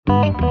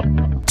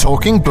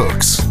Talking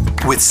Books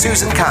with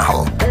Susan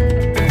Cahill.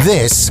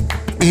 This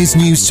is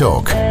News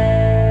Talk.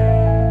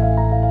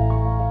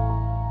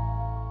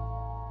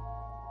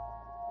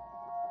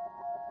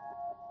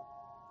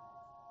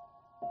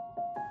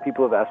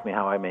 People have asked me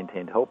how I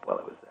maintained hope while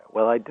I was there.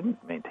 Well, I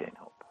didn't maintain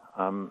hope.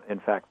 In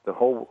fact, the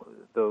whole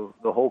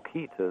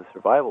key to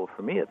survival,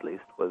 for me at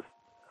least, was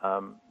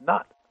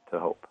not to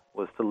hope,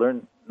 was to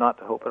learn not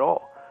to hope at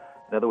all.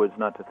 In other words,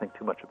 not to think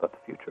too much about the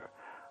future.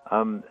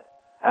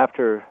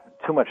 After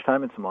too much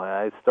time in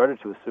Somalia, I started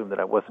to assume that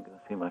I wasn't going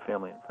to see my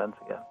family and friends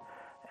again.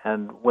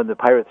 And when the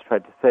pirates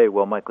tried to say,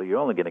 well, Michael, you're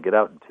only going to get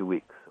out in 2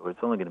 weeks, or it's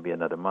only going to be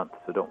another month,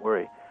 so don't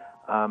worry,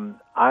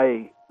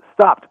 I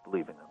stopped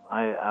believing them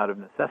out of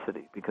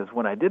necessity, because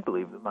when I did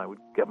believe them, I would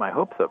get my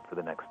hopes up for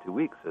the next 2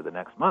 weeks or the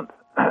next month.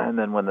 And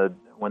then when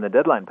the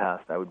deadline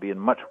passed, I would be in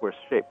much worse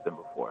shape than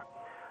before.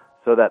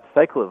 So that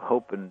cycle of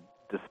hope and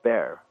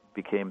despair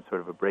became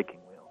sort of a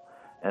breaking wheel.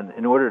 And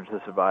in order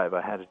to survive,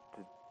 I had to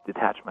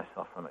detach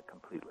myself from it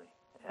completely.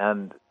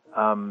 And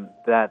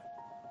that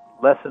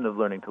lesson of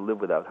learning to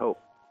live without hope,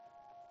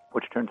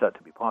 which turns out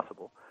to be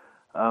possible,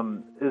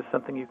 is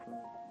something you can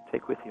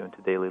take with you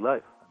into daily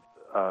life.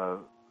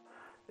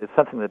 It's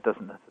something that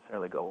doesn't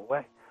necessarily go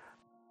away.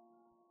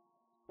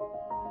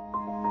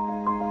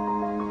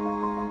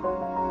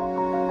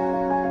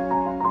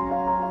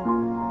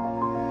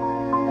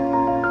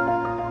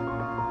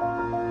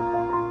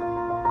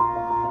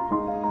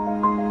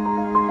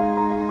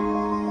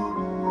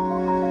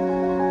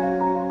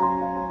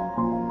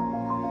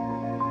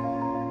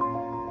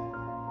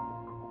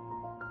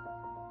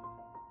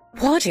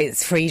 What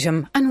is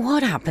freedom and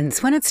what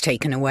happens when it's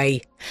taken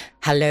away?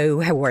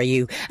 Hello, how are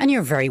you? And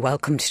you're very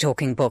welcome to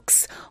Talking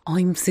Books.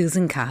 I'm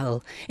Susan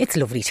Cahill. It's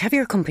lovely to have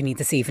your company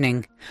this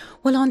evening.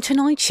 Well, on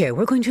tonight's show,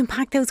 we're going to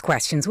unpack those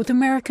questions with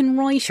American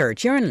writer,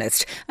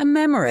 journalist and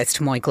memoirist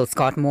Michael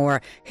Scott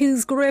Moore,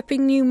 whose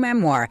gripping new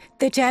memoir,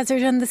 The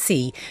Desert and the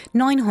Sea,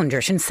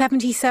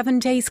 977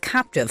 Days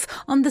Captive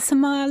on the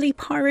Somali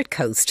Pirate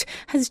Coast,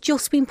 has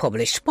just been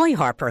published by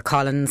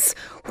HarperCollins,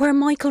 where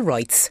Michael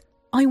writes,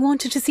 I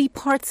wanted to see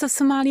parts of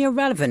Somalia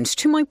relevant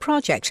to my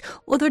project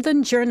other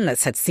than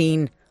journalists had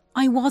seen.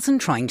 I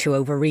wasn't trying to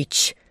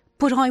overreach,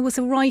 but I was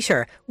a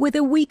writer with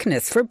a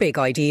weakness for big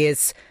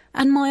ideas,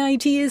 and my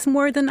ideas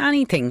more than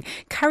anything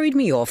carried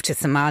me off to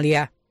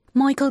Somalia.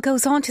 Michael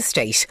goes on to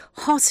state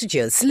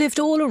hostages lived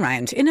all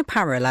around in a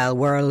parallel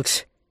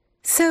world.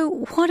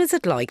 So what is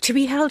it like to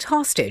be held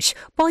hostage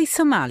by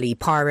Somali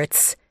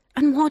pirates?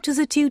 And what does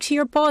it do to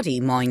your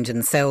body, mind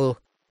and soul?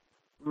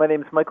 My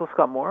name is Michael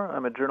Scott Moore.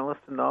 I'm a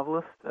journalist and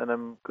novelist, and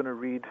I'm going to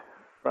read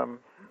from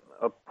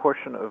a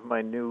portion of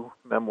my new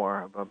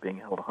memoir about being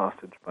held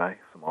hostage by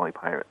Somali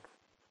pirates.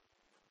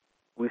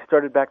 We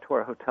started back to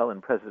our hotel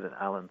in President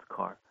Allen's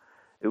car.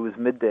 It was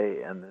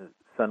midday, and the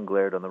sun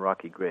glared on the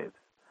rocky graves.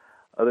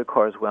 Other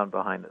cars wound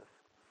behind us,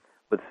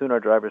 but soon our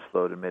driver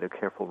slowed and made a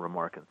careful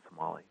remark in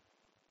Somali.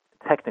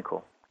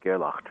 Technical,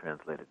 Gerlach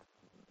translated.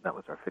 That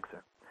was our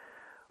fixer.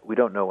 We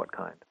don't know what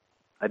kind.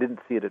 I didn't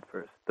see it at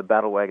first. The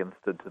battle wagon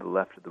stood to the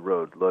left of the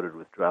road, loaded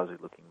with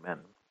drowsy-looking men.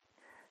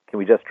 Can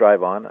we just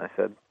drive on? I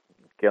said.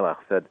 Gerlach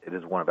said, it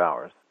is one of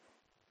ours.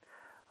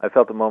 I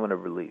felt a moment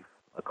of relief.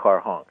 A car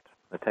honked,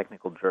 a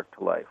technical jerk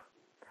to life.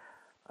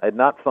 I had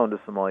not flown to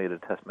Somalia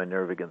to test my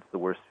nerve against the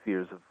worst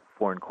fears of a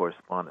foreign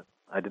correspondent.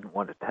 I didn't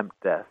want to tempt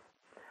death,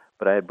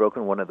 but I had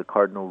broken one of the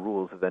cardinal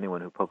rules of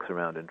anyone who pokes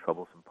around in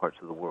troublesome parts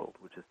of the world,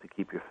 which is to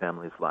keep your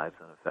family's lives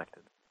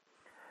unaffected.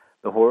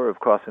 The horror of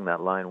crossing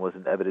that line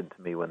wasn't evident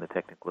to me when the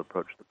technical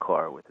approached the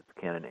car with its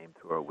cannon aimed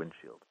through our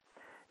windshield.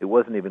 It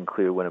wasn't even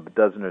clear when a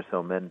dozen or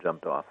so men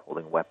jumped off,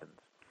 holding weapons.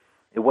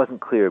 It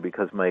wasn't clear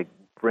because my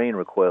brain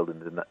recoiled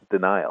in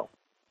denial.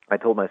 I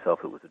told myself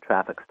it was a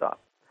traffic stop.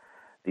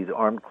 These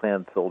armed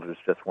clan soldiers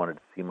just wanted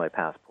to see my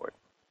passport.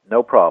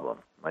 No problem.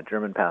 My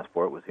German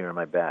passport was here in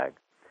my bag.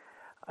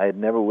 I had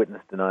never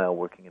witnessed denial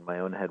working in my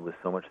own head with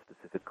so much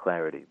specific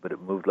clarity, but it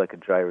moved like a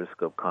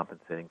gyroscope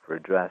compensating for a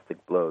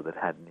drastic blow that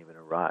hadn't even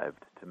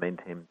arrived, to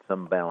maintain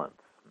some balance.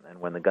 And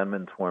when the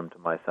gunmen swarmed to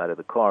my side of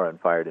the car and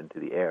fired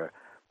into the air,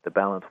 the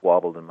balance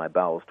wobbled and my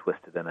bowels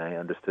twisted, and I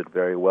understood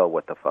very well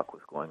what the fuck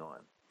was going on.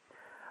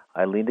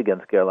 I leaned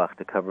against Gerlach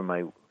to cover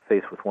my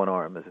face with one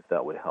arm, as if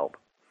that would help.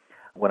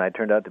 When I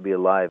turned out to be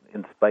alive,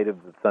 in spite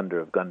of the thunder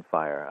of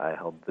gunfire, I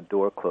held the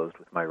door closed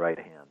with my right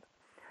hand.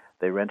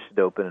 They wrenched it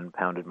open and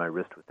pounded my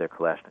wrist with their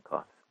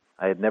Kalashnikovs.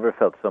 I had never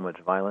felt so much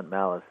violent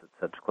malice at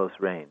such close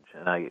range,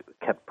 and I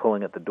kept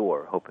pulling at the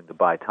door, hoping to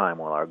buy time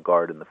while our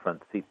guard in the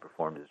front seat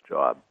performed his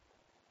job.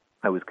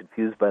 I was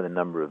confused by the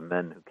number of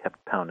men who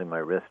kept pounding my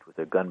wrist with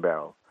their gun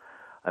barrels.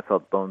 I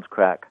felt bones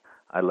crack.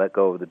 I let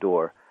go of the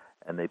door,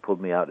 and they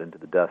pulled me out into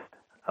the dust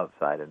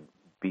outside and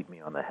beat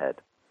me on the head.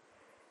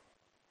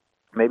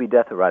 Maybe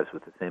death arrives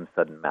with the same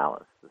sudden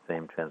malice, the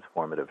same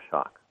transformative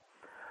shock.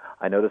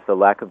 I noticed a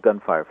lack of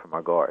gunfire from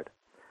our guard.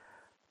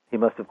 He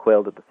must have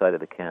quailed at the sight of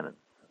the cannon.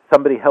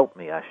 "Somebody help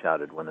me," I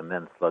shouted when the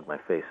men slugged my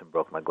face and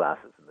broke my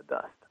glasses in the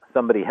dust.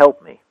 "Somebody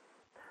help me."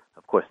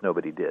 Of course,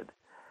 nobody did.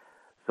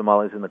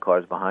 Somalis in the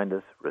cars behind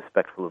us,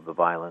 respectful of the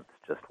violence,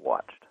 just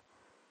watched.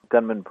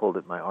 Gunmen pulled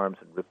at my arms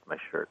and ripped my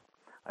shirt.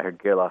 I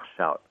heard Gerlach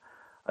shout.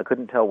 I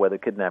couldn't tell whether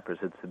kidnappers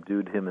had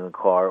subdued him in the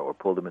car or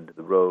pulled him into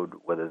the road,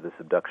 whether this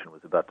abduction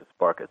was about to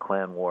spark a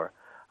clan war.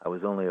 I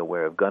was only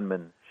aware of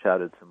gunmen,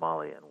 shouted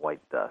Somali, and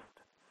white dust.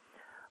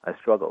 I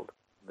struggled.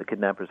 The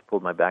kidnappers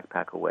pulled my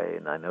backpack away,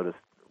 and I noticed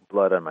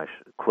blood on my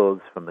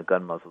clothes from the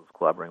gun muzzles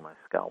clobbering my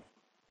scalp.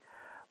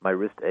 My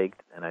wrist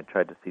ached, and I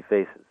tried to see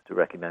faces, to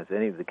recognize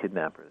any of the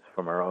kidnappers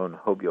from our own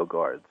Hobyo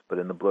guards, but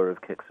in the blur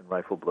of kicks and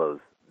rifle blows,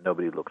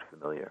 nobody looked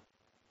familiar.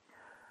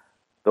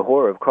 The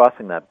horror of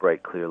crossing that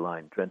bright, clear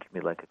line drenched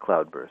me like a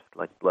cloudburst,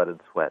 like blood and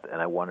sweat,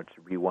 and I wanted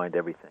to rewind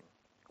everything.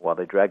 While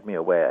they dragged me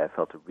away, I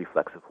felt a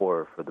reflex of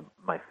horror for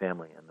my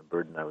family and the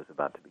burden I was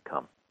about to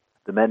become.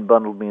 The men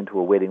bundled me into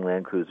a waiting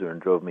Land Cruiser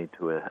and drove me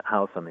to a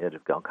house on the edge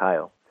of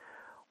Galkayo.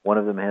 One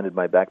of them handed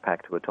my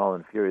backpack to a tall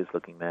and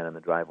furious-looking man in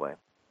the driveway.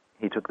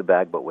 He took the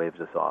bag but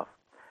waved us off.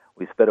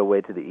 We sped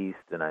away to the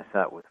east, and I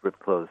sat with ripped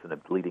clothes and a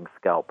bleeding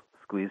scalp,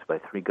 squeezed by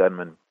 3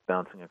 gunmen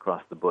bouncing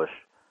across the bush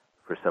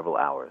for several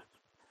hours.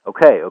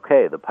 Okay,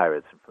 the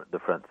pirates in the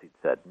front seat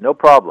said. No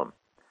problem.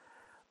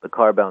 The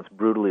car bounced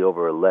brutally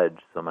over a ledge,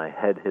 so my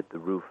head hit the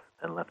roof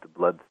and left a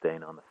blood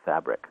stain on the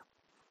fabric.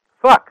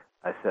 Fuck,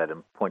 I said,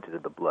 and pointed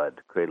at the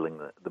blood, cradling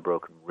the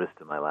broken wrist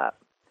in my lap.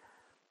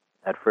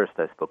 At first,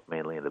 I spoke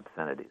mainly in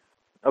obscenities.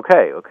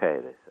 Okay,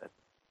 they said.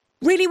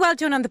 Really well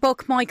done on the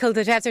book, Michael,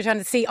 The Desert and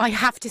the Sea. I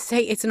have to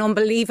say it's an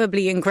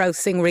unbelievably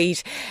engrossing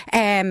read.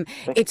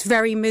 It's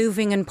very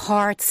moving in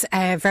parts,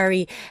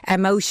 very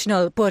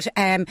emotional, but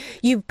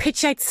you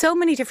pitch out so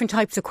many different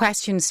types of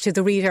questions to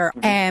the reader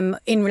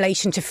in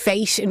relation to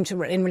fate, in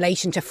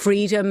relation to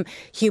freedom,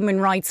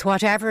 human rights,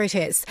 whatever it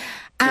is.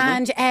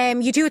 And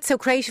you do it so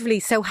creatively,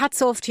 so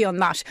hats off to you on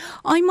that.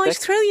 I might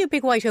throw you a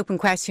big wide open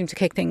question to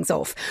kick things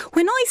off.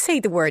 When I say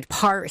the word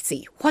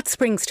piracy, what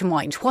springs to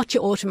mind? What do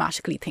you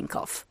automatically think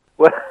of?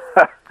 Well,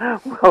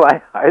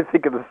 I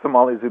think of the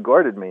Somalis who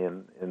guarded me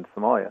in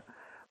Somalia,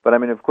 but I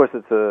mean, of course,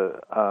 it's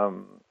a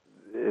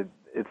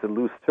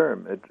loose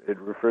term. It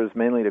refers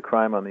mainly to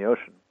crime on the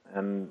ocean,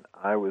 and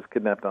I was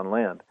kidnapped on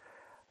land,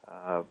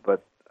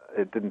 but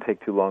it didn't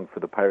take too long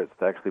for the pirates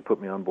to actually put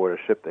me on board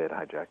a ship they had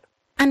hijacked.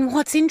 And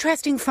what's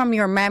interesting from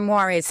your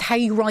memoir is how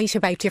you write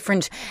about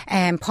different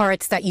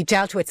pirates that you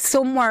dealt with.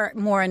 Some were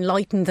more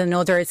enlightened than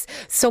others.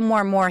 Some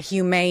were more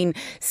humane.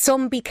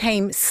 Some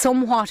became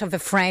somewhat of a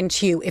friend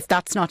to you, if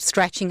that's not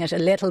stretching it a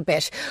little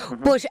bit.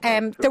 But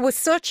there was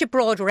such a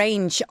broad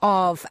range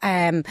of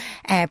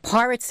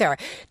pirates there.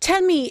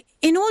 Tell me,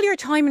 in all your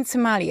time in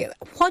Somalia,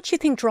 what do you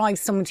think drives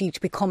somebody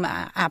to become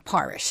a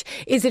pirate?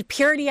 Is it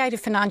purely out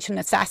of financial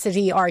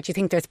necessity, or do you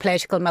think there's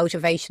political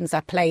motivations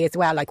at play as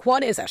well? Like,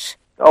 what is it?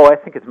 Oh, I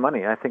think it's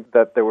money. I think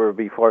that there would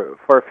be far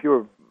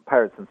fewer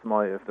pirates in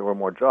Somalia if there were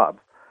more jobs.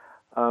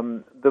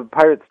 The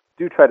pirates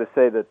do try to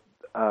say that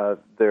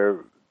they're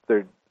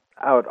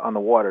out on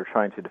the water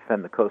trying to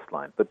defend the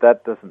coastline, but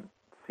that doesn't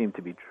seem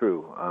to be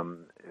true.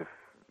 If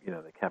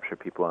they capture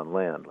people on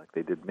land like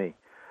they did me.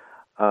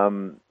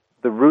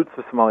 The roots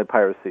of Somali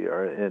piracy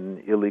are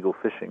in illegal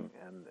fishing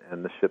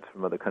and the ships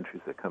from other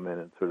countries that come in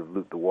and sort of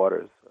loot the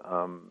waters.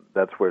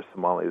 That's where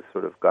Somalis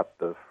sort of got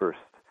the first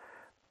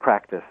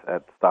practice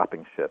at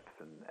stopping ships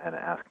and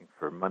asking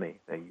for money.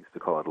 They used to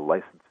call it a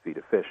license fee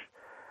to fish.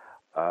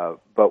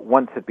 But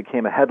once it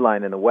became a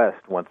headline in the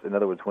West, once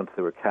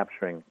they were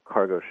capturing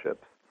cargo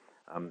ships,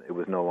 it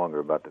was no longer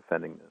about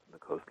defending the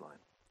coastline.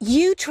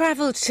 You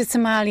travelled to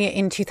Somalia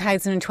in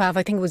 2012,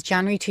 I think it was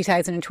January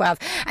 2012,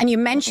 and you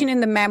mentioned in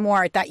the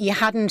memoir that you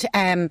hadn't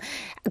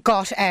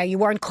you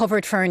weren't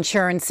covered for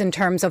insurance in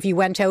terms of you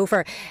went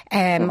over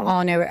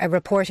on a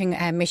reporting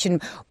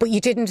mission, but you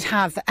didn't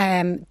have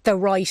the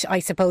right, I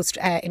suppose,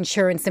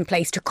 insurance in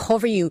place to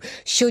cover you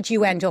should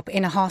you end up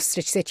in a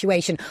hostage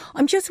situation.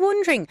 I'm just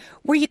wondering,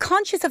 were you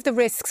conscious of the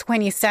risks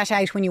when you set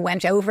out, when you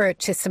went over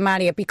to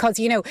Somalia? Because,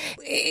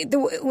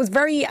 it was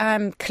very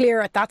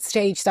clear at that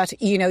stage that,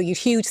 you'd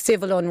huge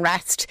civil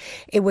unrest.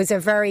 It was a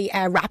very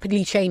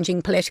rapidly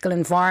changing political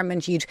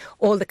environment. You'd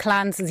all the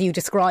clans, as you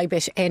describe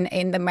it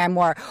in the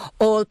memoir,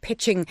 all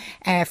pitching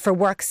for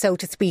work, so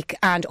to speak,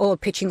 and all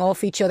pitching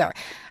off each other.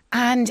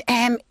 And,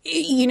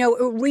 it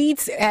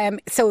reads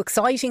so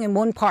exciting in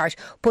one part,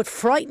 but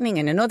frightening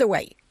in another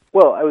way.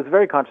 Well, I was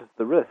very conscious of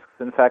the risks.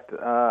 In fact,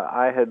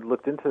 I had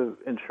looked into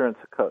insurance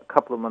a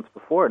couple of months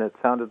before, and it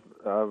sounded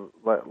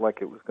like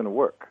it was going to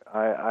work.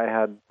 I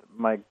had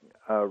my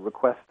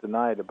request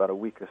denied about a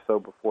week or so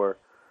before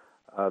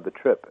the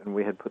trip, and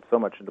we had put so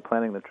much into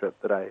planning the trip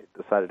that I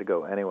decided to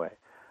go anyway.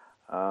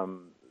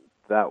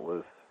 That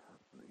was,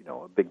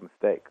 a big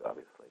mistake,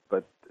 obviously.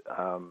 But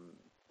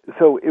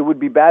so it would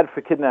be bad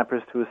for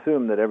kidnappers to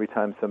assume that every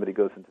time somebody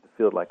goes into the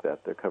field like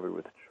that, they're covered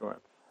with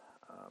insurance.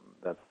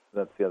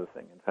 That's the other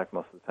thing. In fact,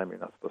 most of the time you're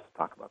not supposed to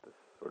talk about this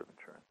sort of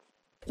insurance.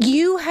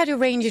 You had a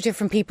range of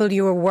different people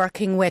you were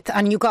working with,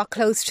 and you got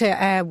close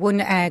to one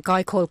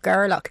guy called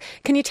Gerlach.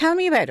 Can you tell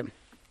me about him?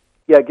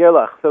 Yeah,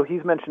 Gerlach. So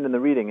he's mentioned in the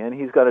reading, and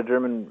he's got a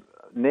German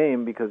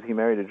name because he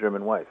married a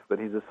German wife, but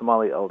he's a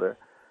Somali elder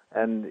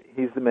And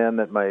he's the man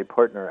that my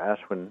partner,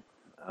 Ashwin,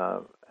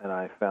 and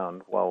I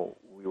found while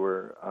we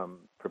were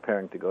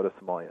preparing to go to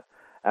Somalia.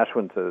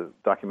 Ashwin's a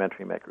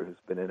documentary maker who's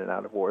been in and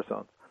out of war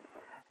zones.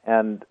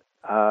 And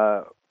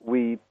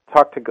we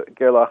talked to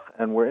Gerlach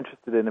and were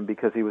interested in him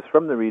because he was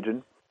from the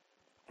region.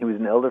 He was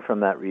an elder from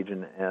that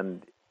region,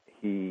 and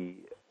he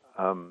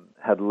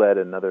had led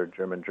another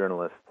German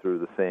journalist through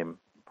the same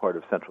part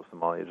of central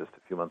Somalia just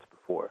a few months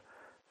before,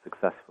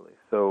 successfully.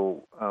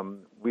 So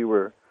we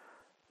were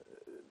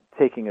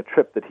taking a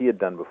trip that he had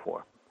done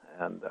before,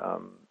 and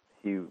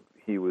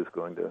he was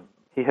going to.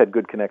 He had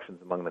good connections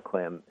among the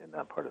clan in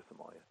that part of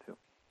Somalia too.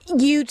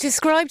 You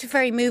described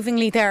very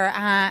movingly there,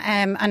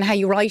 and how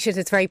you write it.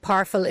 It's very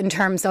powerful in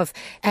terms of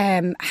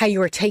how you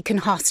were taken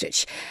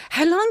hostage.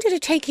 How long did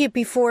it take you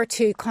before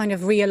to kind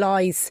of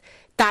realise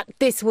that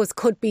this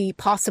could be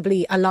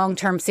possibly a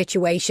long-term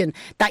situation,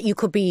 that you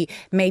could be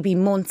maybe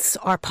months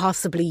or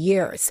possibly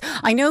years?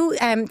 I know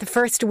the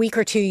first week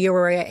or two you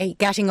were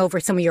getting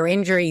over some of your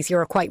injuries. You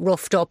were quite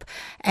roughed up.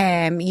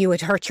 You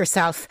had hurt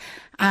yourself,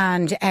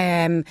 and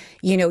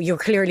you're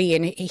clearly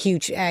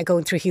in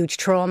going through huge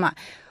trauma.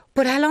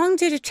 But how long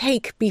did it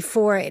take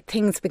before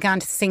things began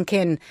to sink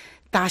in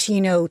that,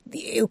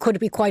 it could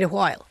be quite a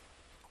while?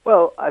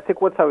 Well, I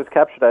think once I was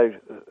captured, I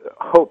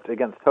hoped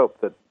against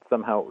hope that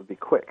somehow it would be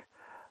quick.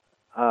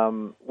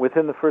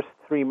 Within the first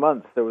 3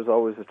 months, there was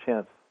always a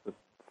chance that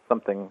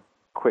something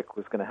quick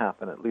was going to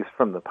happen, at least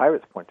from the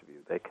pirates' point of view.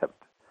 They kept,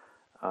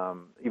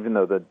 even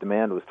though the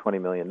demand was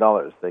 $20 million,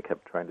 they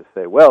kept trying to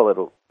say, well,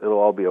 it'll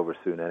all be over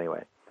soon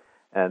anyway.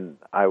 And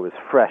I was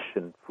fresh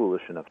and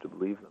foolish enough to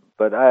believe them.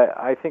 But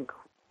I think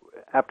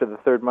after the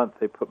third month,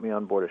 they put me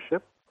on board a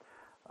ship,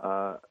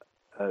 a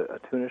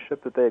tuna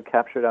ship that they had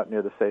captured out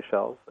near the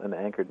Seychelles and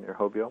anchored near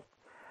Hobyo.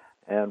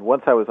 And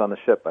once I was on the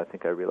ship, I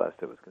think I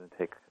realized it was going to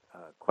take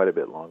quite a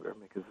bit longer,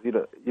 because you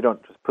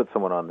don't just put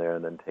someone on there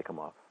and then take them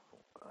off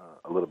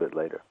a little bit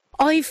later.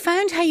 I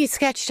found how you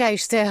sketched out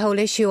the whole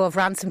issue of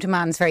ransom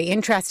demands very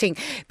interesting,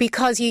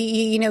 because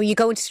you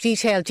go into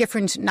detail,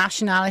 different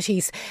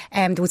nationalities,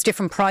 there was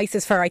different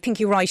prices for. I think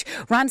you're right.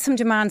 Ransom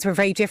demands were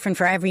very different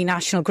for every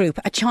national group.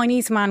 A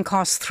Chinese man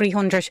cost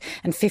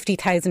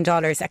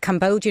 $350,000, a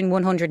Cambodian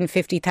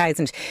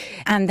 $150,000,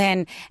 and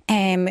then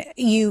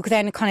you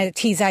then kind of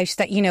tease out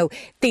that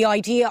the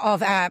idea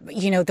of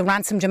the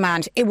ransom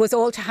demand, it was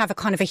all to have a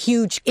kind of a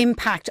huge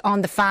impact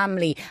on the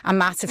family, a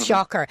massive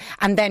shocker,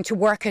 and then to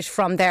work it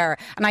from there.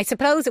 And I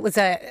suppose it was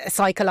a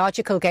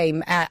psychological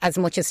game as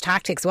much as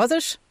tactics, was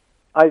it?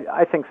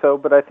 I think so,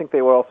 but I think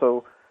they were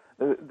also,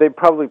 they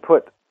probably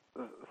put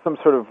some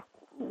sort of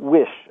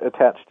wish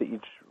attached to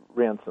each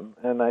ransom,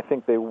 and I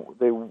think they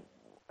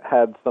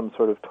had some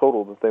sort of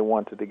total that they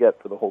wanted to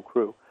get for the whole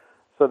crew.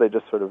 So they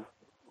just sort of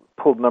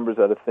pulled numbers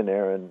out of thin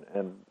air and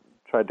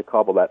tried to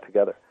cobble that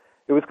together.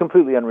 It was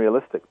completely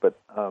unrealistic, but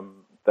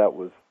that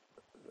was,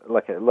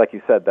 like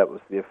you said, that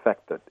was the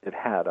effect that it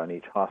had on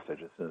each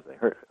hostage as soon as they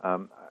heard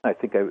it. I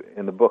think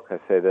in the book I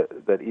say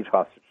that each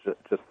hostage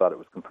just thought it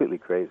was completely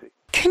crazy.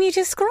 Can you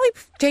describe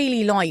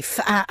daily life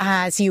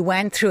as you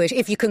went through it,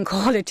 if you can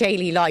call it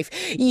daily life?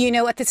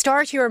 At the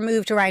start you were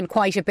moved around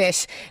quite a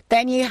bit.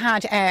 Then you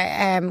had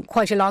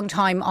quite a long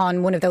time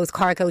on one of those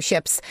cargo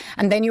ships,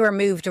 and then you were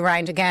moved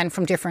around again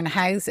from different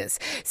houses.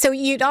 So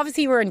you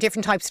obviously were in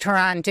different types of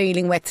terrain,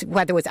 dealing with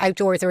whether it was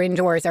outdoors or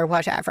indoors or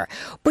whatever.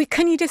 But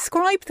can you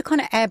describe the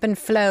kind of ebb and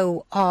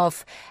flow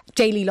of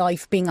daily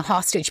life being a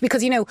hostage?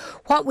 Because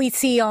what we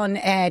see on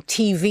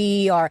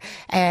TV or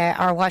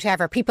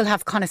whatever, people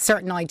have kind of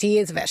certain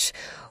ideas of it.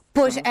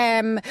 But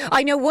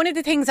I know one of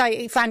the things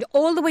I found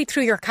all the way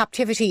through your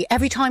captivity,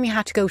 every time you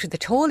had to go to the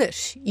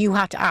toilet, you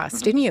had to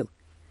ask, didn't you?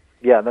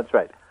 Yeah, that's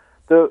right.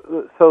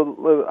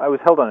 So I was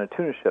held on a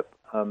tuna ship,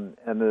 and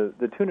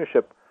the tuna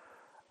ship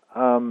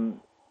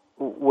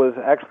was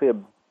actually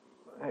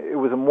it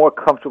was a more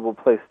comfortable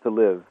place to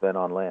live than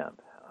on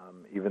land,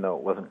 even though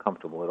it wasn't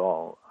comfortable at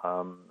all.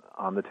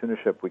 On the tuna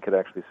ship, we could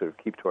actually sort of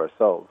keep to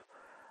ourselves.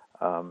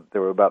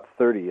 There were about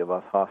 30 of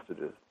us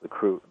hostages,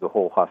 the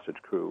whole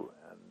hostage crew,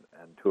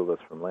 and 2 of us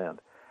from land.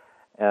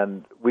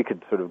 And we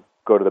could sort of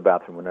go to the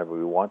bathroom whenever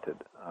we wanted.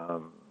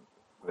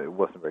 It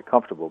wasn't very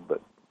comfortable,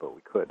 but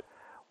we could.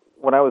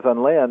 When I was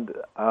on land,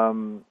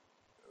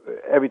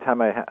 every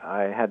time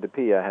I had to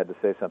pee, I had to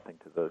say something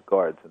to the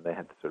guards, and they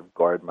had to sort of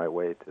guard my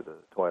way to the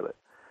toilet.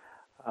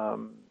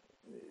 On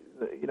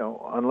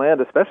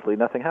land especially,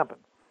 nothing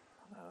happened.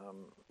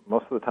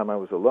 Most of the time I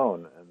was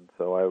alone, and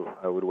so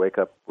I would wake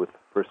up with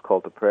first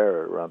call to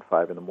prayer around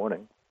 5 in the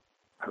morning.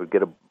 I would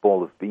get a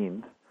bowl of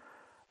beans,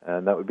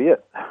 and that would be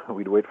it.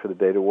 We'd wait for the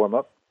day to warm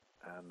up,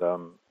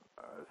 and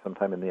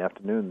sometime in the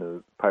afternoon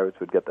the pirates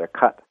would get their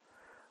cut,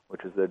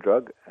 which is their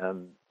drug,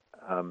 and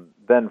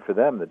then for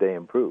them the day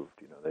improved.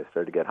 They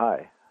started to get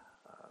high.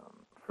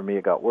 For me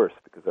it got worse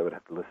because I would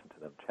have to listen to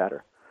them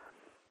chatter.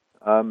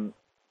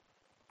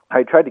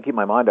 I tried to keep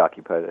my mind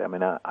occupied. I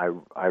mean,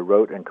 I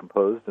wrote and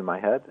composed in my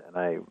head, and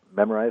I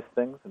memorized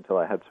things until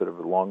I had sort of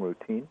a long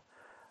routine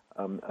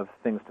of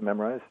things to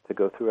memorize to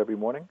go through every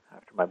morning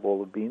after my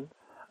bowl of beans.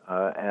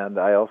 And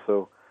I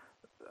also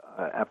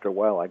after a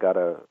while, I got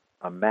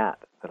a mat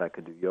that I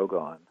could do yoga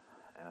on,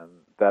 and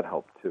that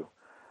helped too.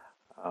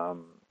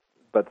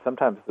 But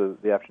sometimes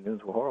the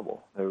afternoons were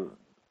horrible. They were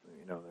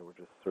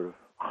just sort of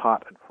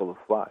hot and full of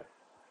flies.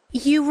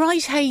 You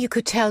write how you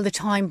could tell the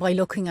time by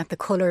looking at the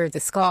colour of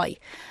the sky.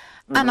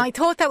 Mm-hmm. And I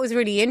thought that was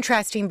really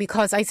interesting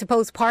because I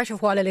suppose part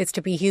of what it is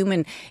to be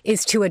human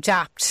is to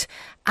adapt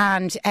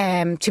and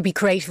to be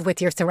creative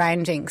with your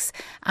surroundings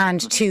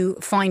and to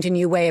find a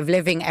new way of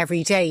living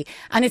every day.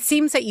 And it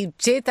seems that you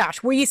did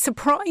that. Were you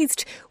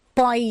surprised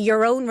by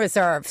your own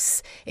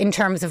reserves in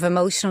terms of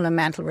emotional and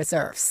mental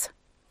reserves?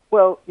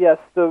 Well, yes.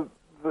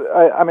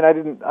 I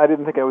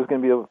didn't think I was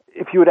going to be able.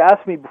 If you had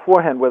asked me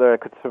beforehand whether I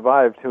could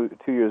survive 2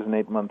 years and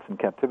 8 months in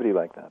captivity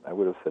like that, I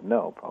would have said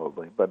no,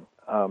 probably. But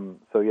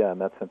so yeah, in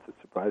that sense, it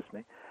surprised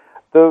me.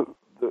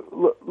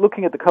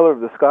 Looking at the color of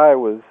the sky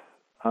was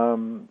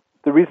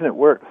the reason it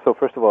worked. So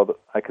first of all,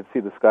 I could see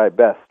the sky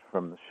best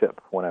from the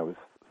ship when I was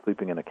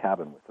sleeping in a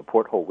cabin with the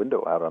porthole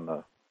window out on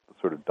the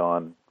sort of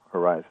dawn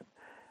horizon.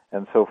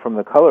 And so from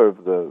the color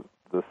of the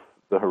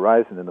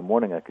horizon in the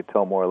morning, I could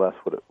tell more or less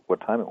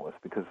what time it was,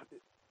 because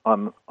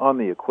on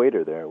the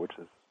equator there, which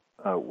is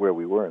where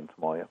we were in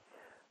Somalia,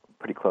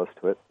 pretty close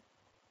to it,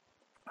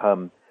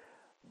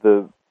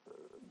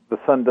 the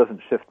sun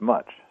doesn't shift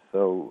much,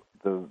 so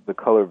the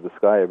color of the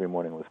sky every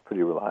morning was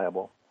pretty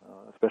reliable,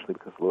 especially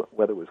because the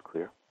weather was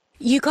clear.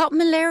 You got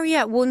malaria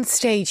at one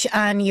stage,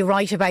 and you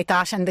write about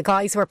that, and the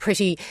guys were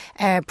pretty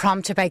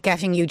prompt about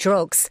getting you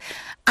drugs.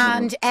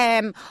 And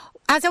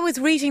as I was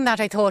reading that,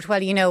 I thought, well,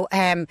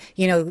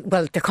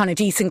 they're kind of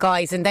decent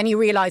guys. And then you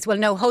realise, well,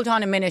 no, hold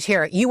on a minute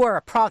here. You were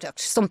a product,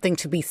 something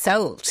to be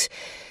sold.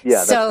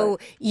 Yeah, so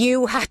that's right.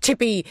 You had to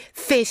be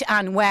fit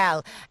and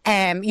well.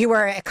 You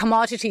were a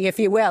commodity, if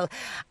you will.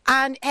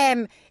 And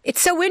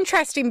it's so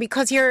interesting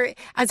because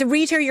as a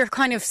reader, you're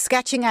kind of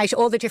sketching out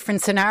all the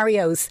different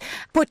scenarios.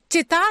 But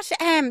did that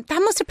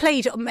must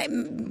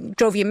have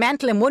drove you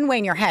mental in one way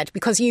in your head,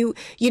 because the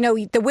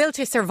will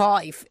to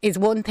survive is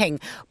one thing.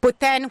 But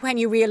then when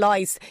you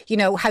realise,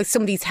 how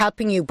somebody's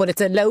helping you, but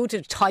it's a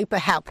loaded type of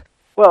help.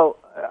 Well,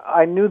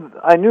 I knew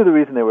the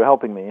reason they were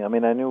helping me. I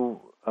mean, I knew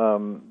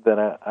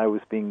that I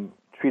was being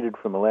treated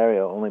for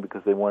malaria only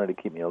because they wanted to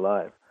keep me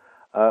alive.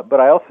 But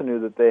I also knew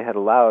that they had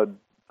allowed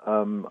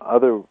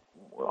other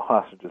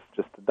hostages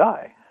just to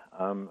die,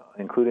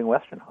 including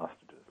Western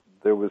hostages.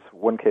 There was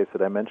one case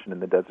that I mentioned in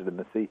The Desert and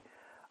the Sea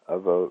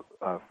of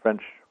a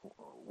French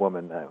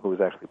woman who was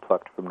actually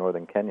plucked from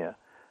northern Kenya,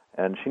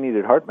 and she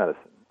needed heart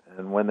medicine.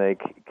 And when they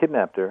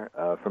kidnapped her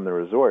from the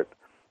resort,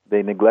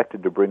 they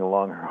neglected to bring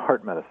along her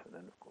heart medicine,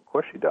 and of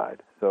course she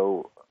died.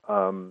 So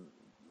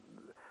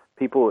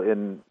people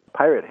in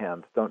pirate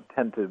hands don't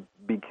tend to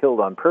be killed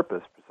on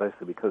purpose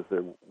precisely because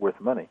they're worth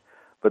money,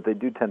 but they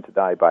do tend to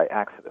die by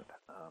accident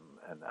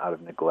and out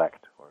of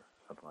neglect or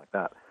something like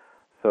that.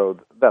 So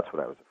that's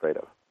what I was afraid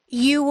of.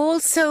 You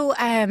also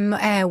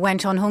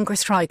went on hunger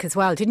strike as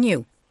well, didn't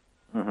you?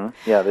 Mm-hmm.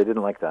 Yeah, they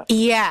didn't like that.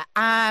 Yeah.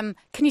 Can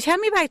you tell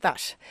me about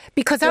that?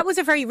 Because that was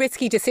a very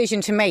risky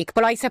decision to make.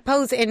 But I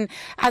suppose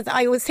as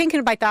I was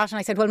thinking about that, and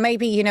I said, well,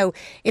 maybe,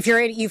 if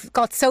you've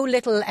got so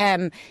little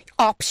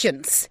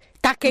options,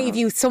 that gave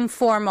you some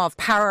form of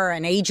power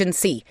and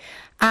agency.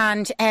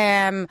 And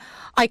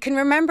I can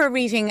remember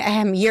reading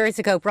years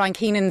ago Brian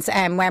Keenan's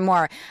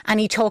memoir, and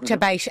he talked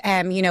about,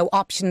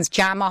 options,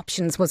 jam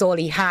options was all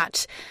he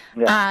had.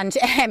 Yeah.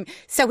 And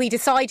so he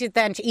decided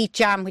then to eat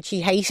jam, which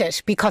he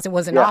hated, because it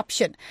was an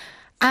option.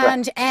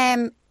 And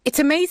it's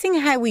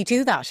amazing how we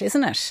do that,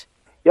 isn't it?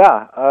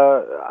 Yeah,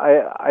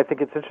 I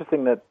think it's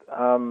interesting that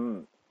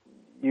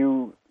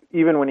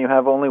even when you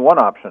have only one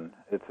option,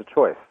 it's a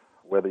choice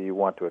whether you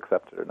want to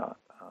accept it or not,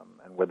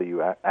 and whether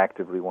you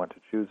actively want to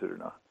choose it or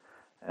not.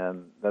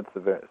 And that's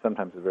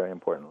sometimes a very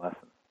important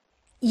lesson.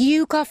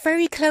 You got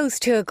very close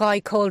to a guy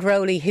called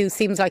Rowley, who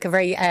seems like a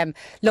very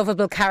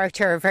lovable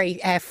character, a very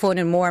fun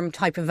and warm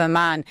type of a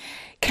man.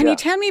 Can you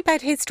tell me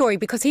about his story?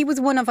 Because he was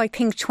one of, I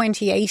think,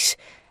 28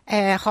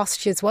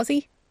 hostages, was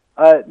he?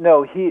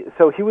 No, he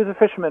was a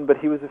fisherman, but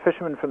he was a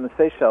fisherman from the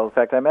Seychelles. In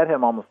fact, I met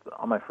him almost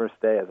on my first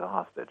day as a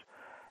hostage.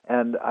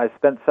 And I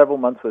spent several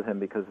months with him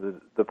because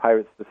the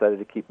pirates decided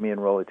to keep me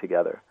and Rowley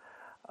together.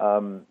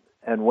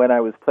 And when I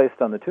was placed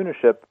on the tuna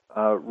ship,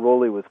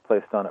 Rowley was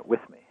placed on it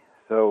with me.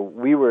 So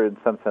we were, in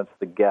some sense,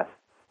 the guests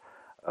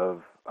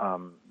of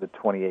the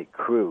 28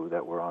 crew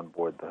that were on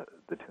board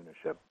the tuna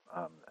ship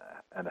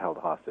and held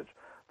hostage.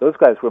 Those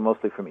guys were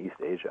mostly from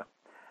East Asia.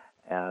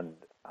 And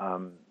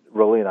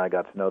Rowley and I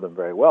got to know them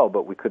very well,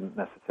 but we couldn't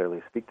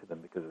necessarily speak to them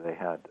because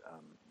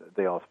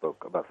they all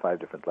spoke about 5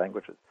 different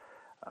languages.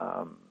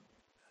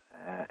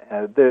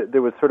 And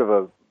there was sort of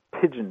a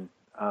pidgin,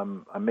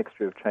 a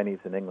mixture of Chinese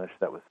and English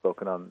that was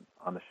spoken on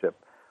the ship,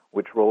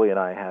 which Rowley and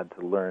I had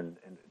to learn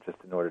just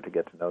in order to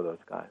get to know those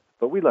guys.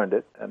 But we learned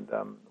it, and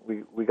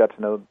we got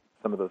to know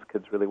some of those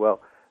kids really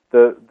well.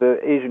 The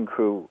Asian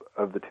crew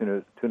of the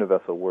tuna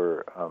vessel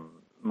were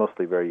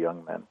mostly very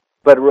young men.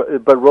 But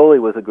Rolly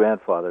was a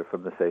grandfather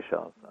from the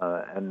Seychelles,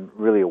 and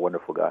really a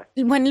wonderful guy.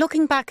 When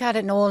looking back at it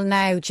and all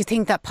now, do you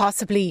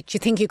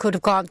think you could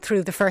have gone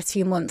through the first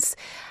few months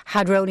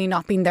had Rolly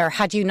not been there?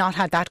 Had you not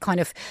had that kind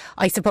of,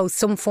 I suppose,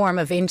 some form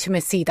of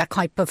intimacy, that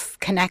type of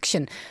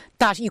connection,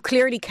 that you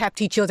clearly kept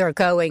each other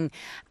going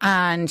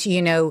and,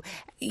 you know,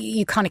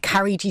 you kind of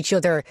carried each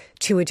other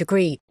to a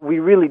degree? We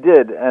really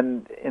did,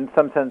 and in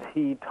some sense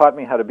he taught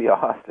me how to be a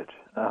hostage.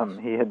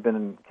 He had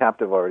been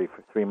captive already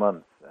for 3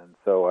 months. And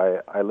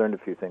so I learned a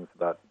few things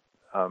about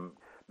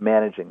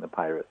managing the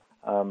pirates.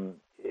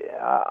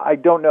 I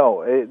don't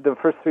know. The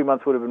first 3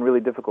 months would have been really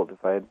difficult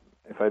if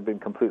I'd been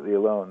completely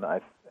alone.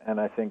 I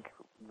think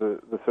the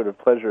sort of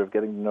pleasure of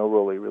getting to know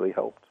Rolly really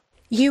helped.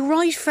 You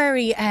write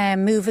very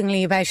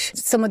movingly about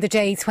some of the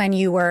days when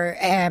you were,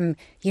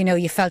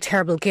 you felt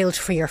terrible guilt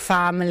for your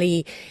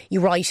family. You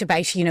write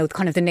about,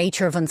 kind of the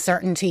nature of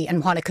uncertainty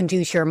and what it can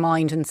do to your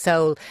mind and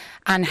soul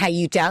and how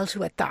you dealt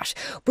with that.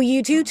 But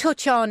you do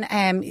touch on,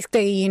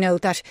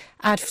 that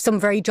at some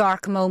very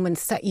dark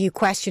moments that you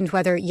questioned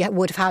whether you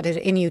would have had it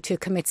in you to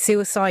commit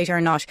suicide or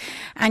not.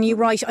 And you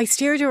write, I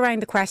steered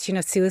around the question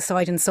of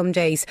suicide in some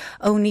days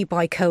only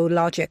by cold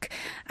logic.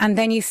 And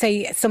then you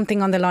say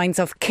something on the lines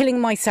of, killing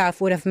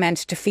myself would have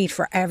meant defeat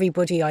for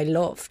everybody I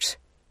loved.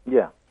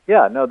 Yeah.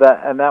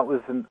 That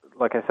was,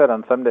 like I said,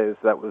 on some days,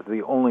 that was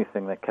the only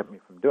thing that kept me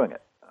from doing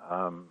it.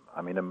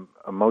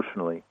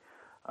 Emotionally,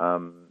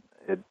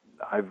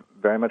 I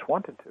very much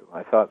wanted to.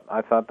 I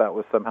thought that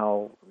was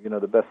somehow,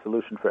 the best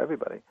solution for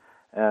everybody.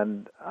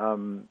 And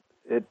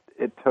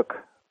it took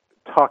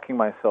talking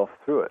myself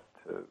through it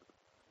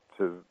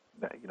to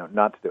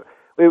not to do it.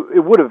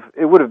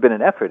 It would have been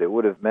an effort. It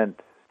would have meant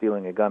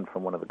stealing a gun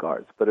from one of the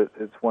guards, but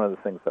it's one of the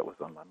things that was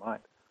on my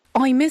mind.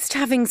 I missed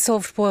having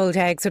soft-boiled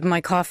eggs with my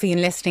coffee and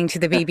listening to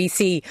the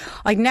BBC.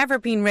 I'd never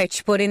been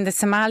rich, but in the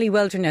Somali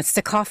wilderness,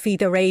 the coffee,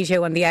 the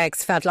radio and the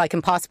eggs felt like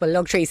impossible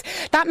luxuries.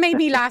 That made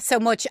me laugh so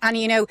much. And,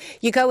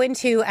 you go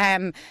into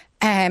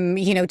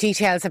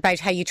details about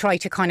how you try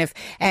to kind of,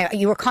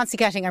 you were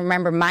constantly getting, I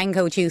remember,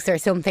 mango juice or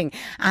something,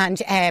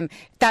 and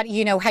that,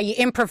 how you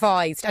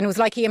improvised, and it was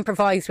like you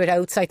improvised with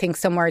oats, I think,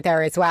 somewhere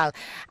there as well,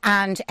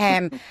 and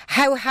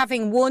how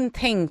having one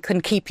thing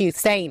can keep you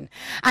sane.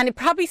 And it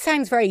probably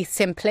sounds very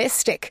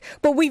simplistic,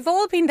 but we've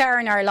all been there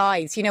in our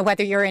lives,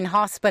 whether you're in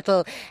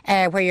hospital,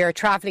 where you're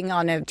travelling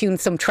doing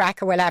some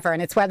trek or whatever,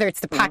 and whether it's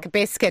the pack of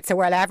biscuits or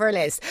whatever it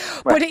is.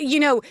 Right. But,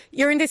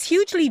 you're in this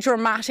hugely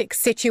dramatic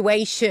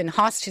situation,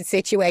 hostage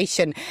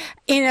situation,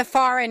 in a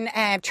foreign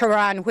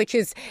Tehran, which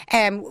is,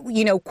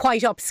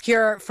 quite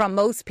obscure from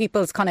most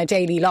people's kind of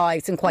daily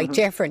lives and quite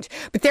different.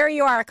 But there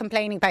you are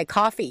complaining about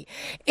coffee.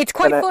 It's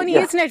quite funny,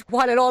 isn't it,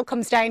 what it all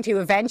comes down to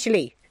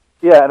eventually?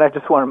 Yeah, and I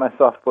just wanted my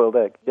soft-boiled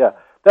egg. Yeah.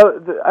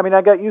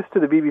 I got used to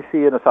the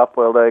BBC and a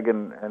soft-boiled egg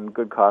and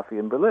good coffee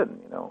in Berlin.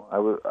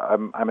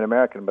 I'm an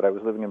American, but I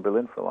was living in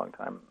Berlin for a long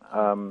time.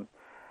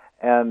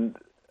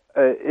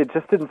 It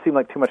just didn't seem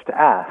like too much to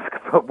ask,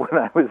 but when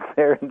I was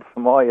there in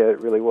Somalia, it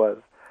really was.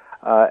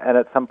 And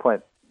at some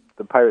point,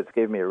 the pirates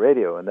gave me a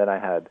radio, and then I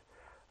had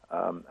 2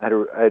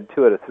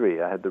 out of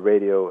 3. I had the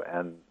radio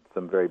and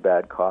some very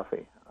bad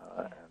coffee.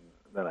 And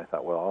then I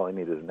thought, well, all I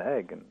need is an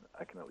egg, and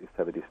I can at least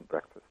have a decent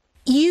breakfast.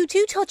 You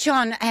do touch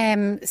on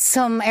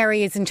some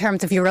areas in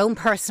terms of your own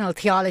personal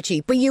theology,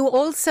 but you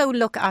also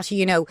look at,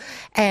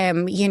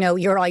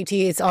 your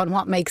ideas on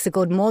what makes a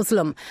good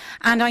Muslim.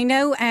 And I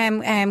know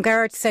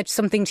Garrett said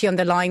something to you on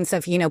the lines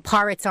of,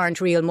 pirates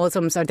aren't real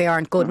Muslims or they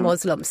aren't good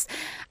Muslims.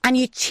 And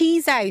you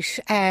tease out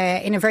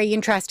in a very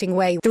interesting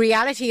way the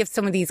reality of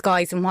some of these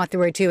guys and what they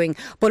were doing,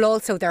 but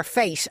also their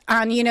fate.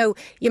 And, you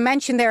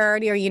mentioned there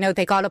earlier,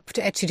 they got up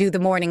to do the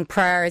morning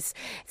prayers.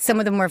 Some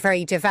of them were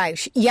very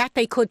devout, yet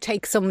they could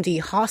take somebody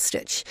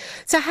hostage.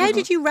 So how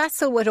did you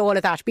wrestle with all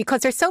of that?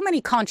 Because there's so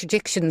many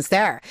contradictions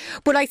there.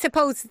 But I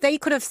suppose they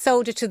could have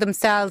sold it to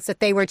themselves that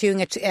they were doing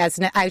it as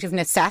out of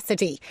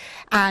necessity.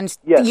 And,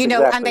 exactly.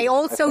 And they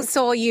also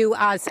saw you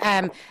as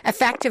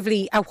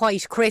effectively a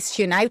white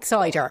Christian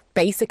outsider,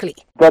 basically.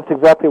 That's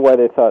exactly why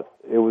they thought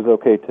it was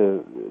okay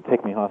to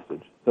take me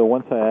hostage. So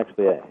once I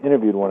actually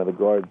interviewed one of the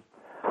guards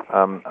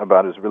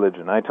about his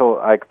religion, I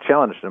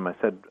challenged him. I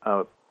said,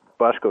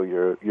 Boshko,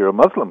 you're a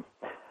Muslim.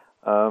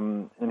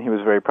 And he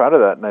was very proud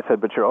of that. And I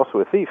said, but you're also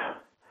a thief.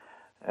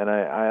 And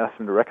I asked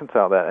him to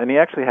reconcile that. And he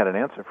actually had an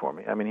answer for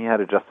me. I mean, he had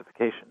a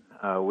justification,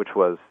 which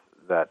was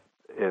that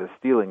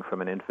stealing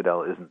from an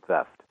infidel isn't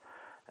theft.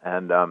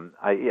 And I'm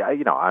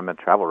a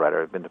travel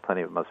writer. I've been to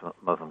plenty of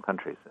Muslim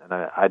countries. And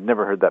I'd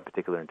never heard that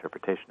particular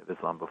interpretation of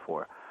Islam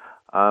before.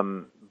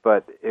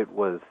 But it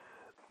was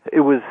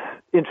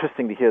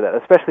interesting to hear that,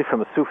 especially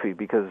from a Sufi,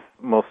 because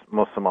most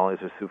Somalis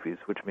are Sufis,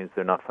 which means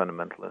they're not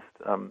fundamentalist.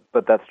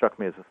 But that struck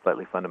me as a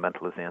slightly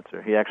fundamentalist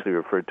answer. He actually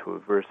referred to a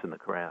verse in the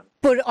Quran.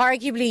 But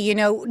arguably,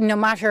 no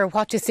matter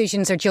what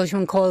decisions or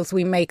judgment calls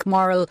we make,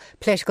 moral,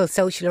 political,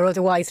 social or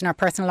otherwise in our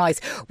personal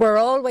lives, we're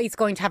always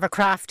going to have a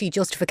crafty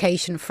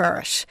justification for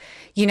it.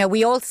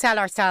 We all sell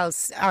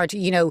ourselves, our,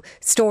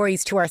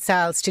 stories to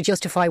ourselves to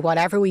justify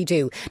whatever we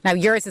do. Now,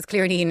 yours is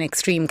clearly an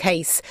extreme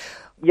case.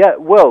 Yeah,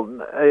 well,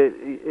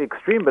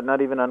 extreme, but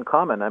not even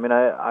uncommon. I mean,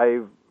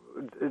 I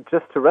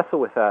just to wrestle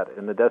with that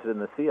in the desert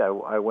and the sea,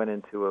 I went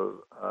into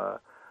a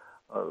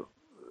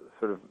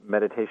sort of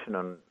meditation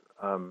on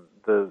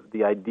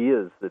the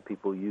ideas that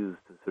people use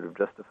to sort of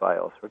justify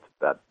all sorts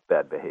of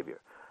bad behavior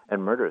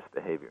and murderous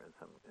behavior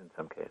in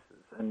some cases.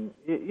 And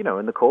you know,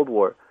 in the Cold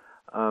War,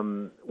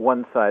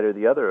 one side or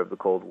the other of the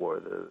Cold War,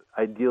 the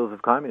ideals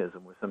of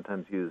communism were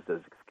sometimes used as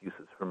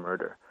excuses for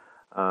murder.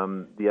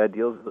 The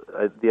ideals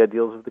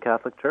of the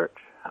Catholic Church.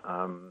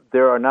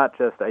 There are not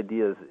just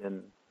ideas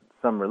in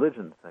some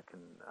religions that can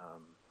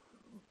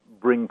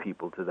bring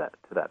people to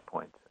that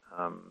point.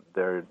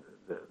 There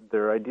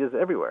are ideas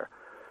everywhere,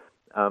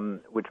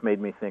 which made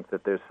me think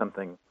that there's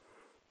something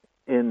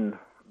in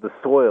the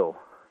soil,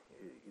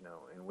 you know,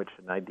 in which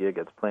an idea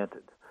gets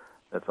planted,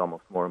 that's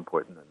almost more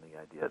important than the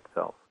idea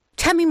itself.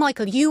 Tell me,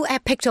 Michael, you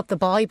picked up the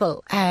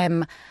Bible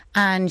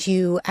and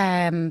you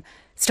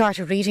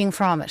started reading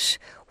from it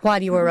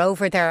while you were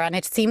over there, and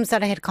it seems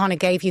that it kind of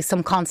gave you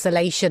some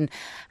consolation.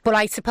 But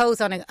I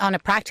suppose on a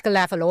practical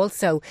level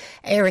also,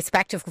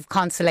 irrespective of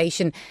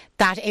consolation,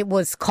 that it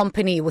was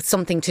company, it was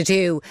something to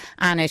do,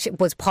 and it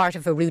was part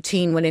of a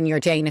routine within your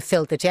day and it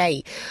filled the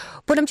day.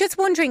 But I'm just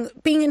wondering,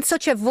 being in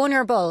such a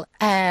vulnerable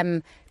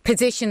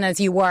position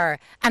as you were,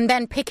 and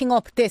then picking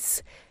up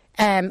this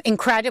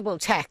incredible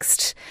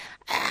text,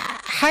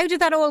 how did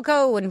that all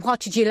go and what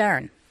did you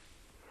learn?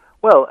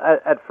 Well,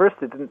 at first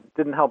it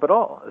didn't help at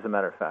all, as a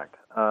matter of fact.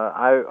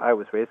 I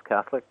was raised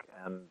Catholic,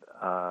 and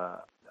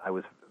I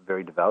was a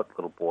very devout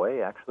little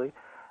boy, actually.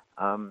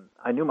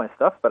 I knew my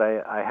stuff, but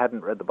I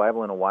hadn't read the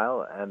Bible in a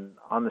while, and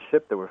on the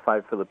ship there were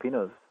 5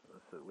 Filipinos,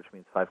 which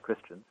means 5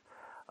 Christians,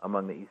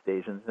 among the East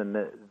Asians, and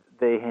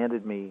they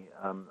handed me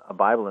a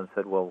Bible and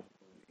said, well,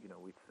 you know,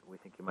 we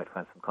think you might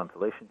find some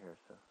consolation here,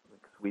 so,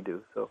 because we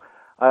do. So,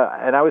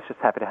 and I was just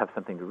happy to have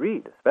something to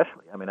read,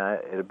 especially. I mean,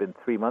 it had been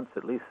 3 months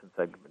at least since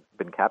I'd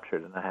been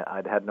captured, and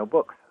I'd had no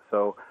books.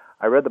 So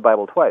I read the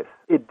Bible twice.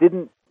 It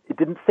didn't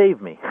save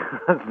me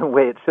the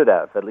way it should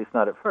have, at least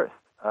not at first.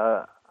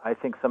 I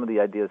think some of the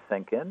ideas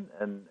sank in,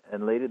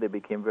 and later they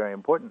became very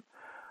important.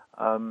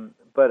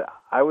 But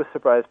I was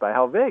surprised by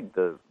how vague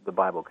the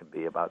Bible can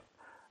be about.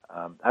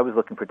 I was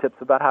looking for tips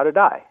about how to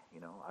die.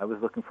 You know, I was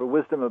looking for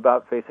wisdom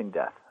about facing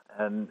death,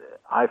 and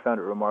I found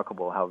it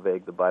remarkable how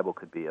vague the Bible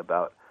could be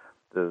about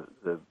the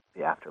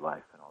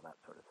afterlife and all that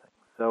sort of thing.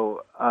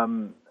 So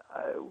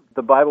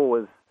the Bible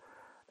was,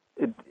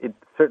 it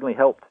certainly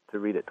helped to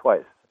read it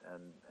twice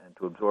and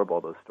to absorb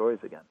all those stories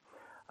again.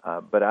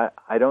 But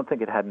I don't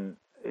think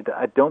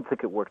I don't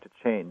think it worked to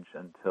change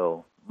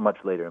until much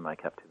later in my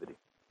captivity.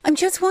 I'm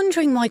just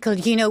wondering, Michael,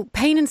 you know,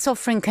 pain and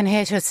suffering can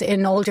hit us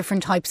in all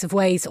different types of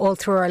ways all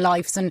through our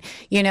lives. And,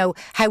 you know,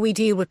 how we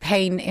deal with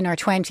pain in our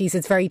 20s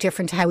is very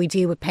different to how we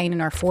deal with pain in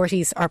our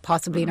 40s or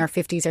possibly in our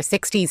 50s or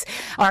 60s,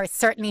 or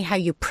certainly how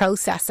you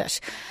process it.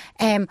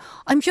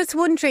 I'm just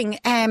wondering,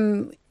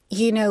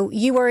 you know,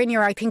 you were in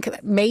your, I think,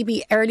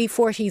 maybe early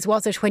 40s,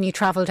 was it, when you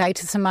travelled out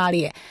to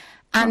Somalia?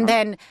 And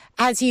then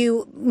as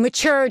you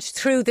matured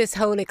through this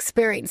whole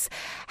experience,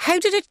 how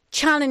did it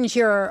challenge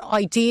your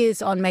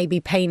ideas on maybe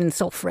pain and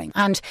suffering?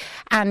 And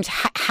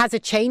has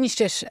it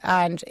changed it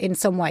and in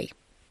some way?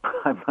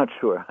 I'm not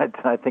sure.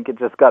 I think it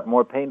just got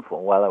more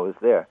painful while I was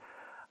there.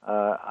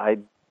 I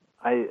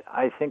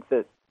think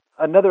that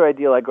another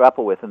ideal I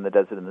grapple with in the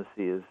desert and the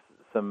sea is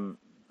some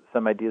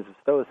ideas of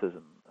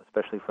Stoicism,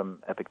 especially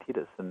from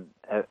Epictetus. And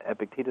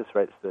Epictetus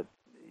writes that,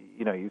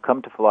 you know, you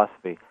come to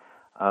philosophy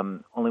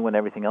only when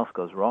everything else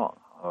goes wrong,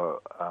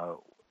 or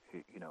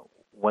you know,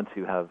 once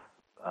you have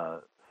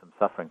some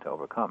suffering to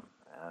overcome,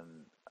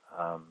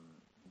 and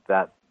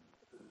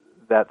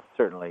that's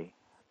certainly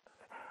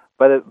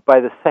by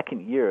the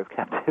second year of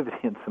captivity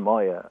in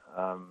Somalia,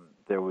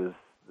 there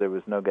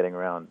was no getting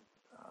around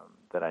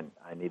that I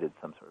needed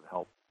some sort of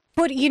help.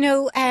 But, you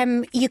know,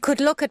 you could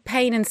look at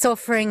pain and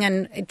suffering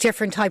and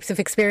different types of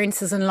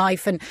experiences in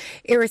life, and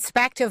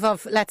irrespective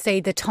of, let's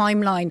say, the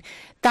timeline,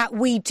 that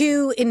we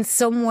do in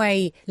some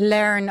way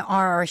learn or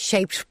are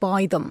shaped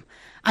by them.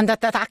 And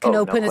that can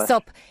open us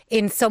up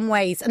in some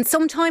ways. And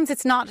sometimes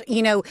it's not,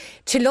 you know,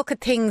 to look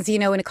at things, you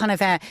know, in a kind of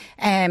a,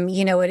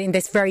 you know, in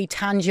this very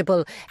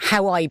tangible,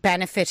 how I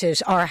benefited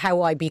or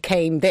how I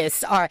became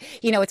this, or,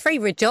 you know, it's very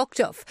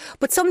reductive.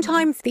 But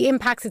sometimes the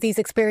impacts of these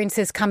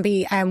experiences can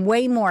be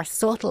way more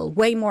subtle,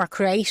 way more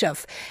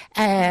creative,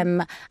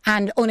 and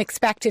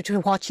unexpected to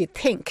what you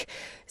think.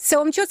 So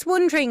I'm just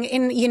wondering,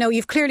 you know,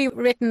 you've clearly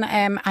written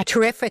a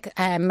terrific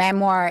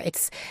memoir.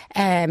 It's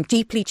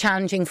deeply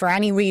challenging for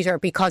any reader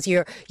because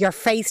you're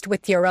faced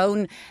with your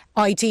own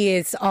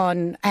ideas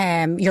on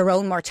your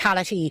own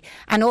mortality,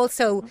 and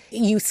also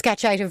you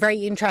sketch out a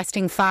very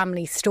interesting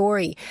family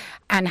story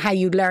and how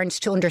you learned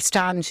to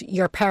understand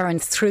your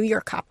parents through your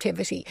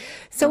captivity.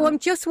 So I'm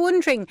just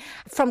wondering,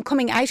 from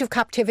coming out of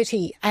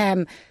captivity,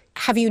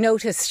 have you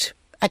noticed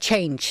a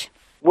change?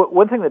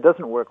 One thing that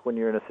doesn't work when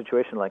you're in a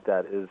situation like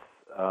that is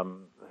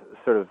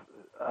sort of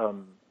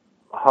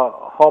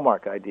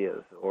hallmark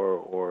ideas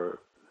or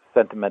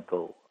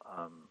sentimental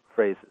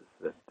phrases.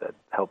 that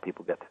help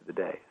people get through the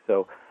day.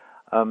 So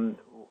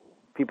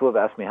people have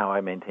asked me how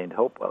I maintained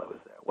hope while I was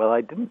there. Well,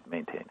 I didn't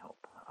maintain hope.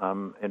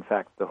 In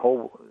fact, the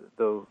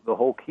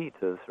whole key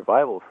to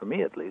survival, for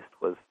me at least,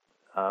 was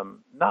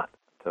not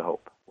to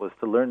hope, was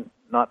to learn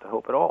not to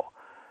hope at all.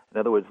 In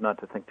other words, not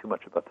to think too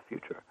much about the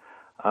future.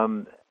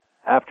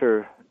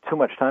 After too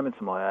much time in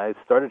Somalia, I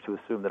started to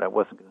assume that I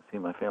wasn't going to see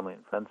my family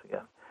and friends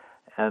again.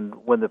 And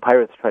when the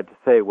pirates tried to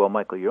say, well,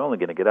 Michael, you're only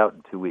going to get out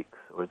in 2 weeks,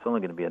 or it's only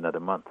going to be another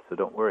month, so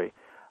don't worry,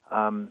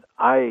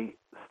 I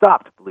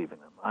stopped believing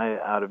them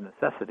out of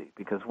necessity,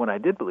 because when I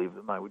did believe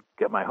them, I would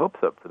get my hopes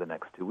up for the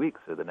next 2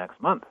 weeks or the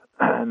next month.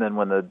 And then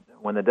when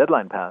the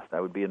deadline passed, I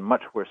would be in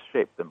much worse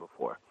shape than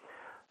before.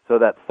 So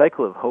that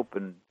cycle of hope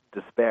and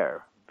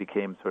despair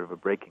became sort of a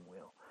breaking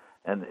wheel.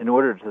 And in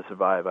order to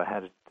survive, I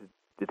had to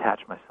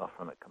detach myself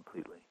from it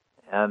completely.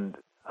 And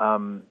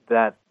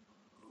that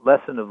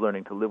lesson of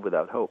learning to live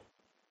without hope,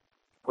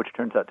 which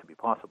turns out to be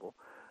possible,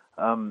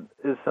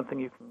 is something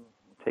you can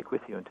take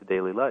with you into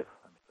daily life.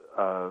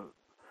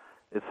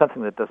 It's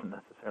something that doesn't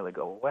necessarily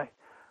go away.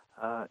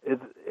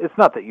 It's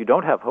not that you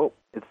don't have hope,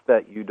 it's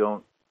that you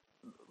don't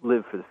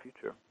live for the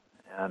future.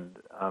 And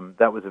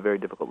that was a very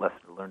difficult lesson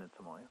to learn in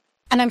Somalia.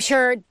 And I'm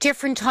sure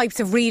different types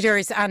of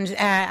readers and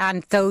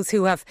those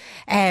who have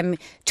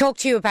talked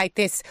to you about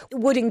this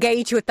would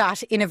engage with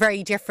that in a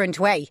very different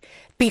way,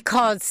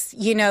 because,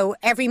 you know,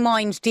 every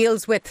mind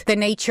deals with the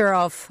nature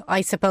of,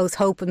 I suppose,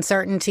 hope and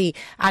certainty,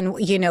 and,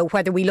 you know,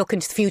 whether we look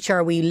into the future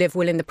or we live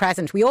well in the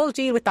present. We all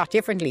deal with that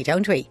differently,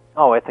 don't we?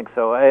 Oh, I think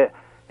so.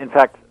 In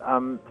fact,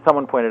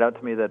 someone pointed out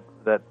to me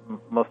that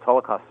most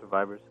Holocaust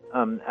survivors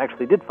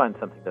actually did find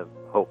something to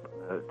hope,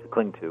 to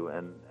cling to,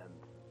 and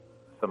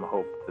some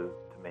hope to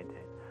maintain.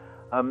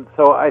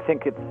 So I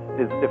think it's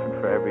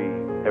different for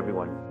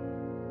everyone.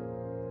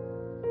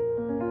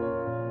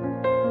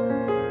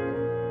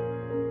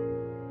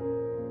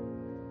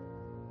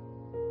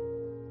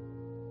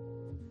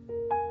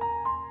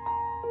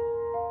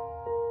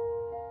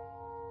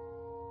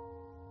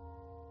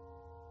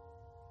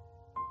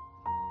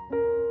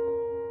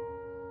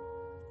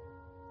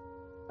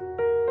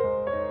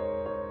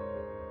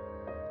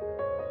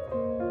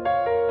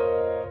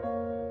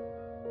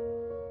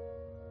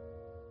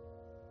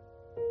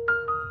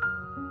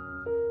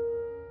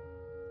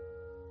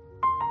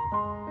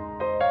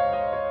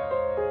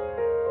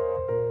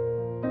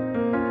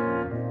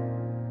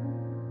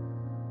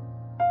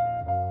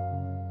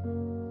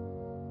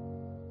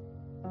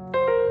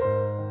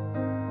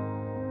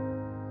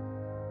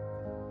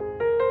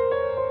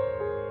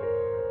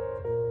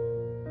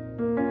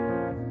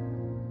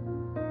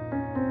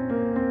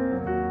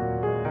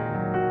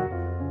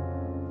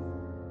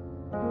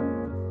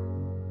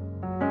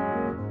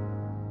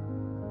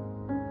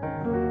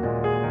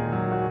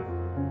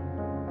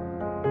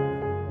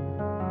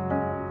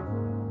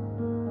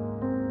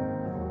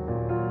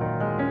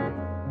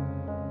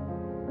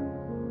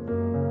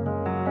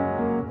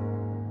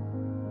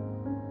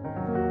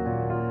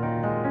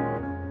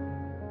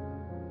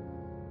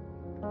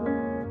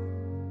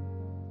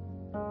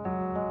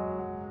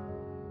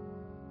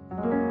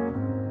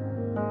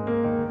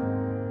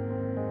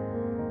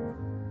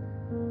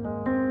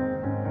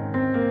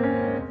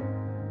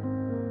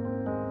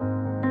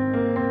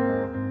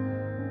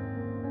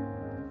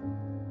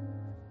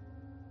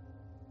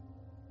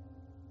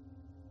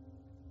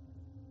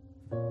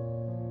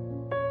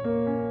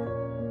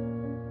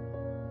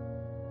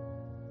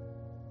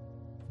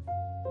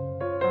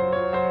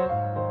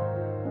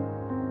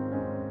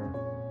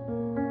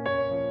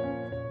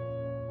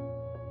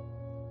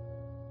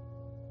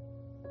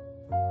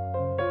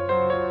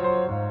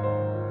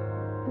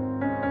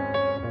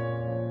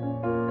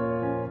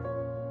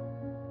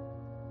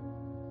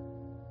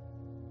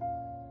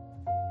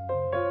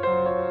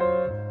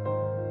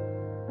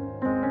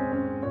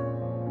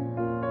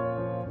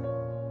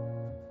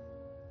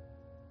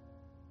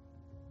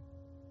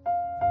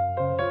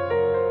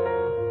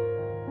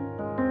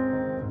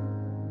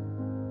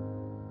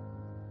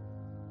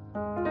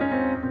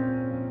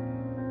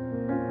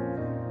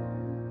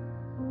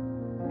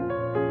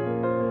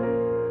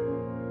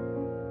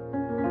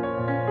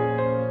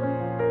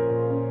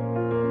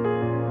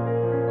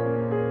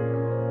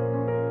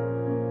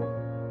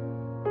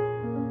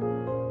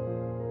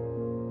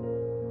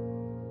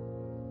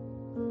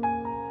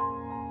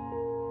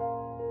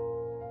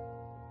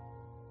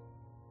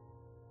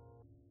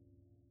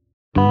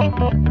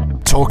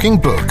 Talking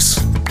Books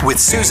with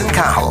Susan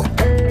Cahill.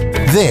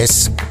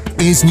 This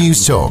is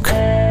News Talk.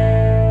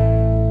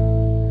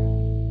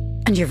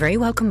 And you're very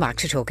welcome back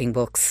to Talking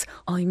Books.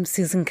 I'm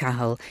Susan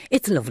Cahill.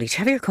 It's lovely to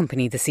have your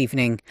company this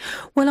evening.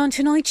 Well, on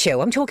tonight's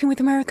show, I'm talking with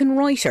American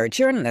writer,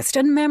 journalist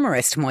and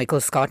memoirist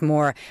Michael Scott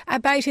Moore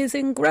about his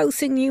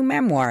engrossing new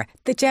memoir,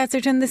 The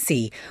Desert and the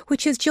Sea,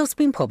 which has just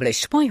been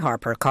published by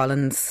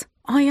HarperCollins.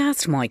 I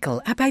asked Michael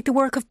about the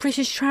work of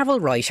British travel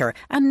writer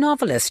and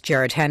novelist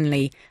Gerard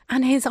Henley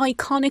and his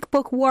iconic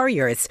book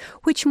Warriors,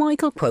 which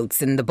Michael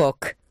quotes in the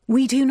book.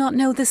 We do not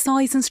know the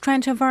size and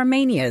strength of our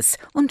manias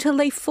until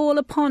they fall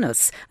upon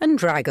us and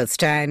drag us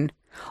down.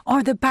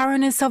 or the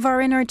barrenness of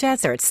our inner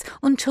deserts,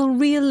 until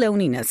real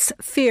loneliness,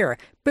 fear,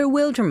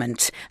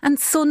 bewilderment and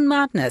sun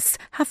madness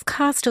have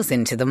cast us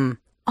into them.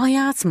 I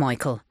asked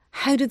Michael,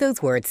 how do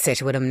those words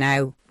sit with him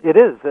now? It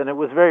is, and it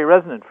was very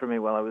resonant for me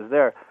while I was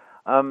there.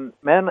 And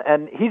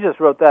he just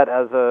wrote that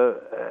as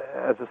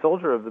a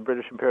soldier of the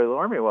British Imperial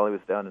Army while he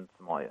was down in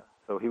Somalia.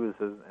 So he was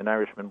an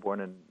Irishman born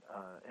in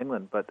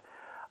England, but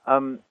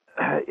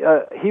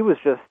he was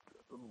just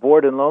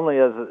bored and lonely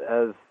as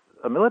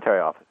a military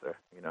officer,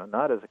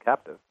 not as a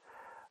captive.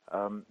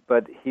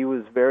 But he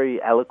was very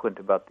eloquent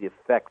about the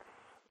effects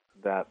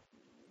that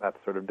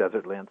sort of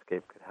desert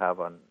landscape could have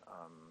on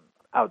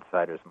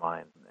outsiders'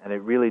 minds, and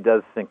it really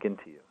does sink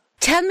into you.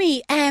 Tell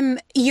me,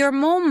 your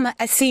mum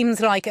seems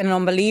like an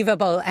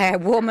unbelievable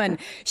woman.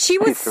 She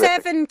was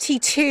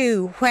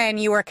 72 when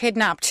you were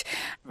kidnapped.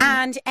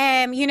 Mm-hmm.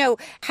 And,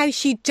 how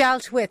she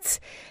dealt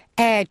with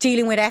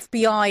dealing with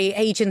FBI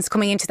agents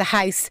coming into the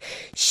house.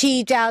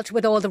 She dealt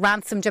with all the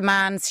ransom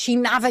demands. She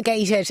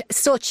navigated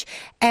such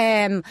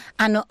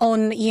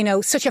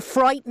such a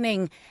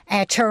frightening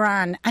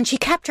terrain, and she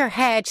kept her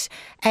head.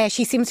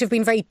 She seems to have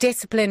been very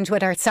disciplined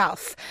with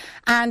herself.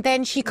 And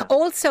then she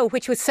also,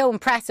 which was so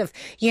impressive,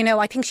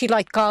 I think she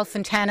liked golf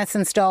and tennis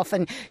and stuff,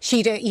 and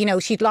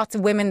she'd lots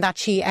of women that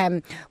she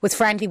was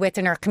friendly with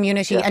in her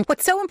community. Yeah. And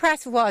what's so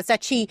impressive was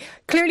that she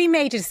clearly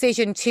made a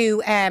decision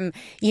to,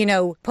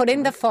 put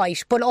in the fight,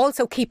 but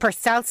also keep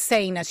herself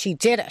sane as she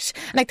did it.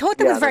 And I thought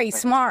that was very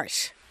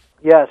smart.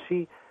 Yeah,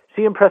 she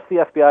impressed the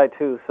FBI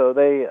too. So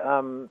they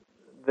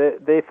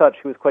thought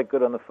she was quite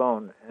good on the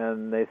phone,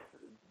 and they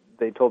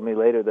told me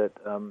later that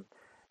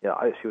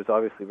she was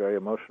obviously very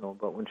emotional,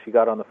 but when she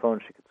got on the phone,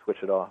 she could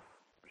switch it off.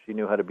 She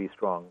knew how to be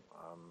strong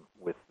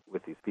with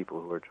these people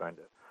who were trying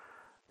to,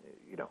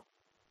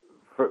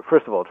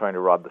 first of all, trying to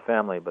rob the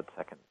family, but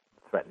second,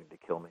 threatening to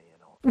kill me.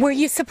 Were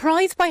you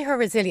surprised by her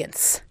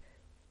resilience?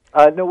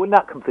 No,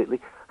 not completely.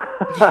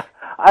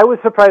 I was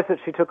surprised that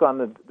she took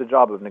on the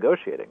job of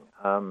negotiating.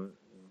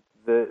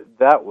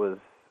 That was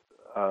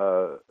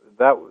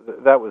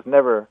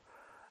never,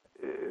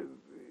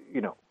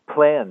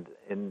 planned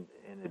in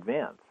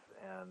advance,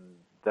 and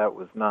that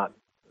was not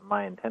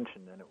my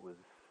intention. And it was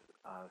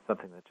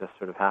something that just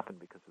sort of happened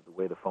because of the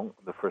way the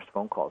first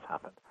phone calls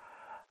happened.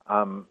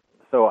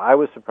 So I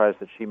was surprised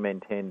that she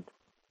maintained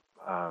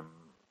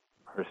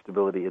her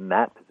stability in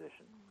that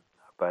position.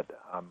 But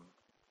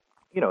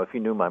if you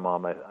knew my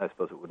mom, I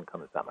suppose it wouldn't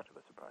come as that much of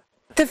a surprise.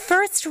 The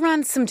first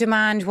ransom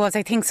demand was,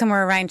 I think,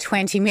 somewhere around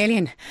 20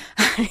 million.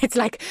 It's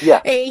like,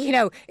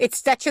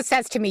 that just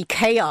says to me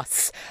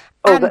chaos.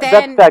 Oh, and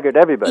that staggered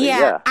everybody,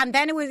 yeah. And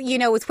then it was,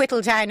 it was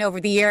whittled down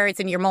over the years,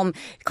 and your mum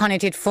kind of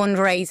did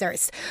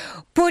fundraisers.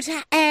 But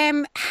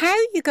how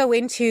you go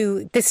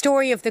into the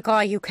story of the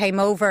guy who came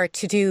over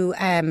to do,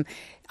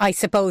 I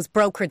suppose,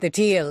 broker the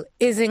deal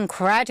is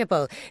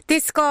incredible.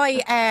 This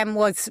guy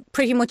was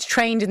pretty much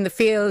trained in the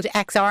field,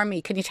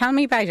 ex-army. Can you tell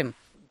me about him?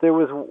 There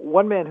was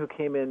one man who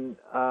came in.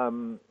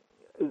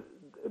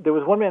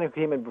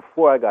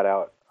 Before I got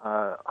out,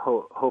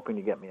 hoping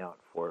to get me out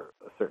for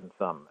a certain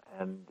sum,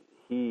 and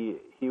he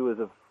was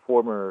a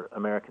former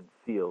American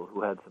SEAL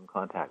who had some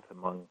contacts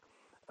among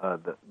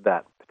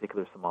that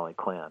particular Somali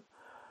clan,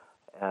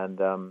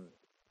 and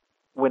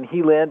when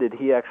he landed,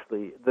 he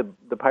actually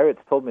the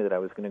pirates told me that I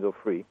was going to go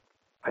free.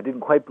 I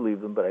didn't quite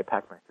believe them, but I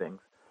packed my things,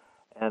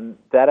 and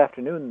that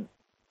afternoon,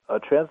 a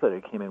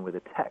translator came in with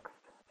a text,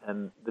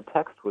 and the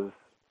text was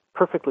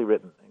perfectly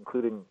written,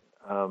 including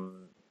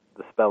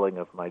the spelling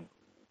of my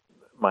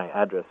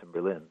address in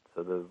Berlin.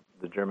 So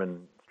the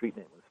German street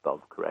name was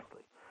spelled correctly.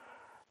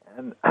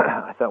 And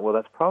I thought, well,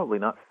 that's probably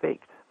not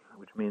faked,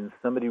 which means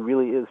somebody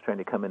really is trying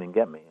to come in and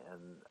get me.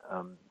 And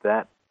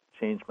that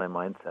changed my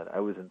mindset. I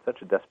was in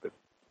such a desperate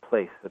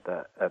place at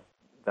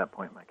that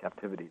point in my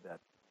captivity that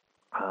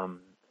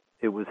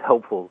it was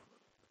helpful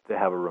to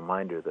have a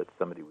reminder that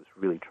somebody was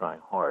really trying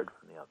hard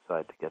from the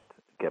outside to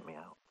get me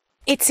out.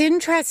 It's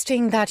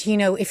interesting that,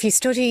 if you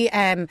study,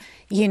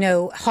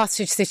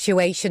 hostage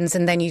situations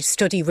and then you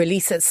study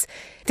releases,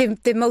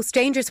 the most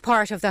dangerous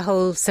part of the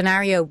whole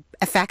scenario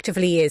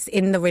effectively is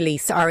in the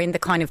release, or in the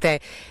kind of the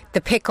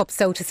pickup,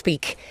 so to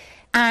speak.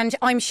 And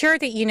I'm sure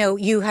that,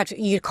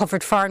 you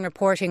covered foreign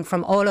reporting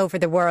from all over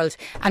the world,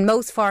 and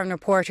most foreign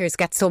reporters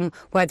get some,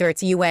 whether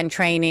it's UN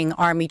training,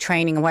 army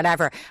training or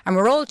whatever, and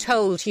we're all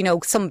told,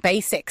 some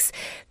basics.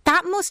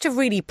 That must have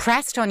really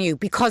pressed on you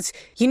because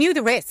you knew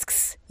the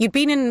risks. You'd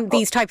been in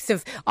these types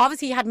of,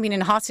 obviously you hadn't been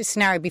in a hostage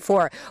scenario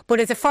before, but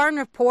as a foreign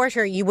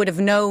reporter, you would have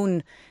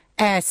known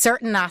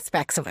certain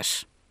aspects of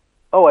it.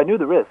 Oh, I knew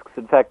the risks.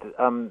 In fact,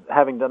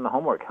 having done the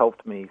homework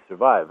helped me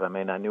survive. I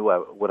mean, I knew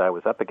what I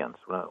was up against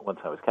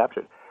once I was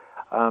captured.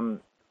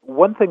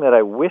 One thing that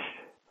I wish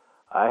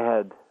I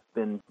had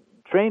been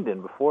trained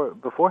in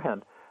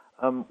beforehand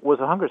was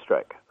a hunger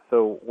strike.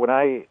 So when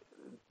I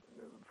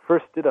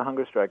first did a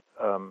hunger strike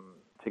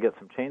to get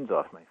some chains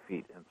off my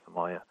feet in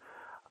Somalia,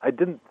 I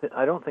don't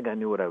think I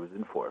knew what I was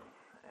in for,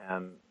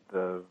 and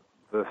the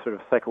sort of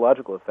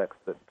psychological effects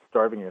that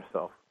starving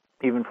yourself,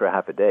 even for a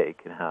half a day,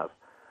 can have.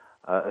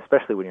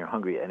 Especially when you're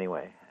hungry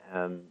anyway.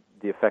 And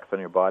the effects on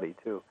your body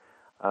too,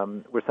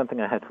 were something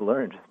I had to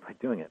learn just by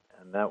doing it,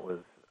 and that was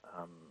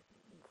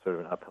sort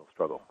of an uphill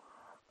struggle.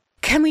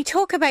 Can we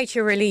talk about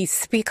your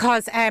release?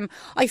 Because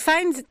I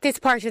found this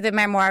part of the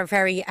memoir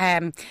very,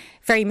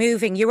 very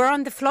moving. You were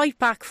on the flight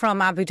back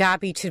from Abu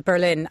Dhabi to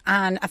Berlin,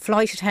 and a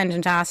flight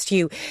attendant asked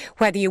you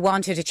whether you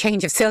wanted a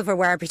change of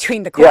silverware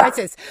between the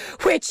courses,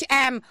 which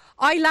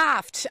I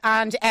laughed,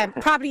 and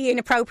probably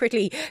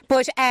inappropriately,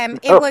 but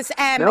it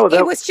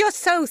was just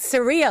so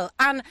surreal.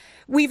 And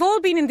we've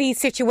all been in these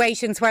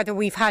situations, whether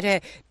we've had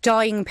a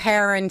dying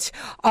parent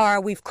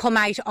or we've come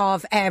out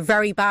of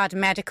very bad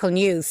medical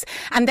news,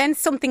 and then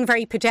something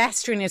very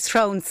pedestrian is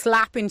thrown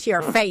slap into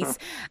your face,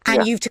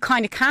 and you have to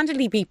kind of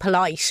candidly be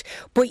polite,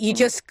 but you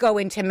just go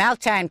into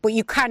meltdown, but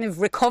you kind of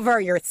recover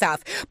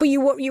yourself. But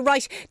you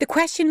write, the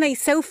question lay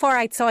so far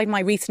outside my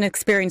recent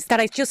experience that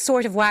I just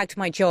sort of wagged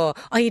my jaw.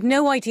 I had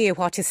no idea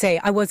what to say.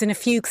 I was in a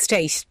fugue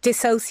state,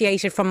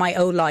 dissociated from my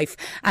old life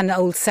and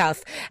old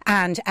self,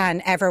 and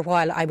ever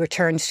while I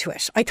returned to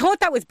it. I thought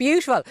that was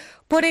beautiful,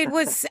 but it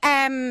was,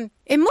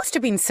 it must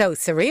have been so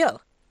surreal.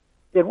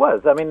 It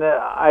was. I mean,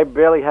 I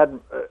barely had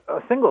a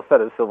single set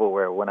of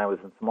silverware when I was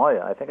in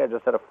Somalia. I think I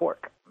just had a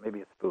fork,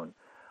 maybe a spoon.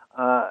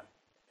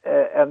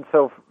 And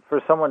so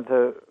for someone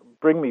to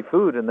bring me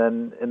food and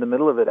then in the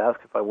middle of it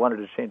ask if I wanted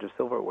to change of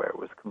silverware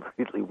was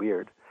completely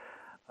weird.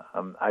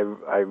 I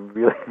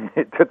really,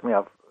 it took me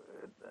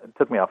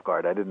off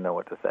guard. I didn't know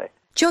what to say.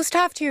 Just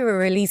after you were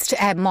released,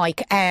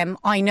 Mike,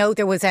 I know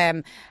there was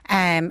a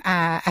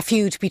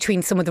feud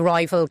between some of the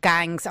rival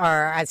gangs,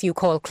 or as you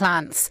call,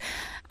 clans.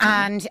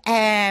 And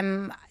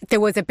there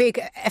was a big,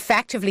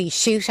 effectively,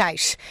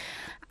 shootout.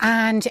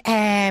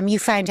 And you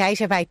found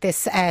out about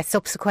this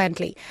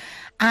subsequently.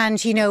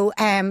 And, you know,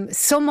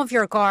 some of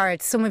your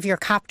guards, some of your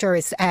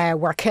captors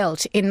were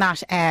killed in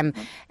that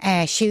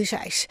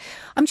shootout.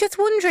 I'm just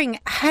wondering,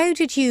 how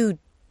did you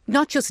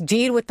not just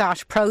deal with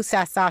that,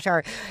 process that,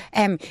 or,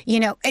 you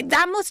know,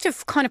 that must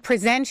have kind of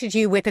presented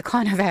you with a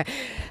kind of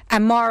a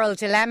moral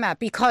dilemma,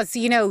 because,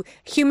 you know,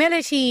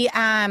 humility,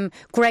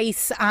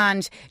 grace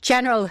and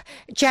general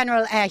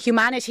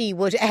humanity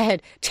would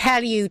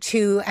tell you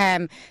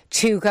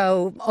to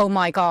go, oh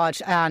my God,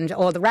 and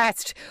all the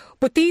rest.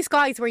 But these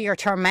guys were your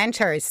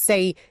tormentors.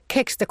 They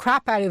kicked the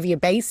crap out of you,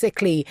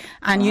 basically,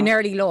 and you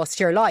nearly lost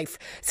your life.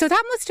 So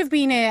that must have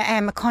been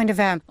a kind of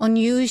an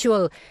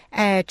unusual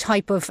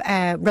type of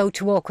road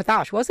to walk with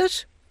that, was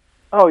it?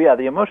 Oh, yeah,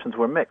 the emotions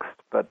were mixed,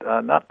 but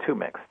not too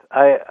mixed.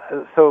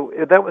 So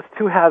that was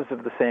two halves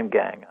of the same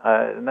gang.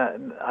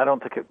 I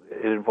don't think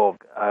it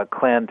involved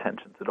clan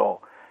tensions at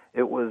all.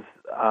 It was...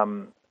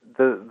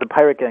 The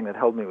pirate gang that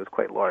held me was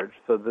quite large,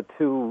 so the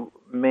two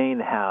main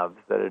halves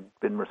that had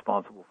been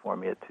responsible for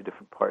me at two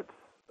different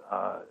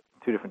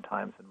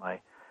times in my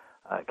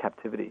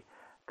captivity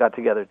got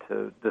together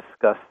to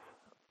discuss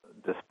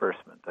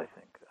disbursement, I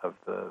think, of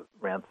the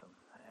ransom.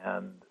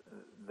 And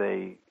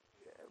they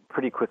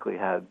pretty quickly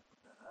had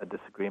a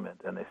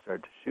disagreement, and they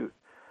started to shoot.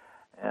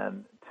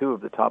 And two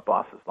of the top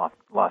bosses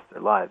lost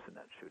their lives in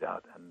that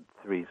shootout, and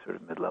three sort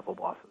of mid-level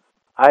bosses.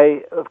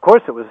 Of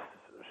course, it was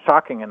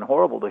shocking and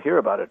horrible to hear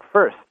about it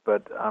first,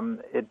 but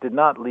it did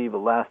not leave a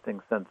lasting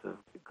sense of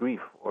grief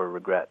or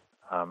regret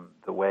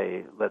the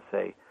way, let's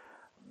say,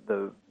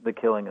 the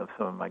killing of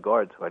some of my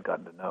guards who I'd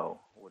gotten to know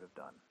would have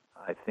done.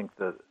 I think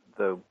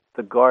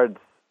the guards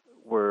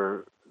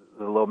were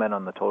the low men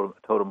on the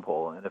totem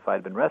pole, and if I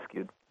had been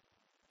rescued,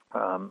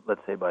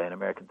 let's say by an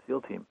American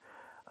SEAL team,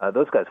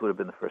 those guys would have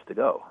been the first to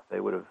go. They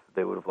would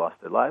have lost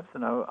their lives,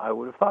 and I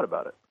would have thought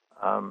about it.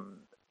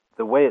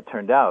 The way it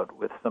turned out,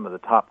 with some of the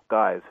top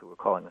guys who were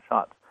calling the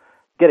shots,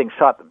 getting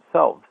shot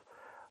themselves,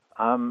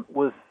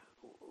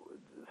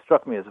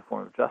 struck me as a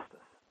form of justice.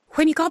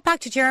 When you got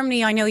back to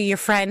Germany, I know your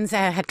friends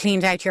had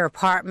cleaned out your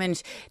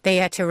apartment. They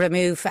had to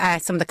remove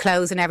some of the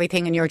clothes and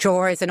everything in your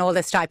drawers and all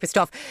this type of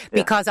stuff,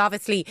 because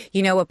obviously,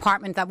 you know,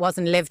 apartment that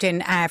wasn't lived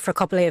in for a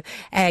couple of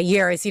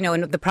years, you know,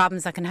 and the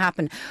problems that can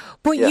happen.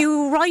 But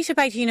you write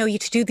about, you know, you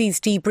to do these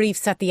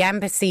debriefs at the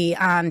embassy,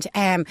 and,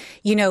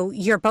 you know,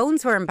 your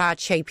bones were in bad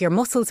shape, your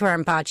muscles were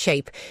in bad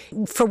shape.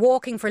 For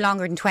walking for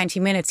longer than 20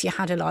 minutes, you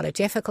had a lot of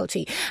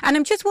difficulty. And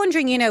I'm just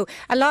wondering, you know,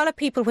 a lot of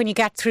people, when you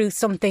get through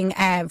something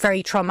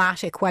very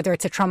traumatic, whether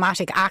it's a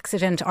traumatic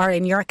accident or,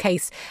 in your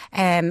case,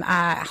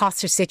 a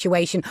hostage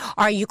situation,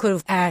 or you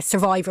could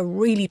survive a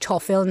really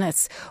tough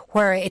illness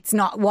where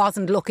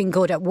wasn't looking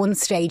good at one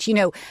stage, you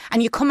know,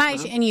 and you come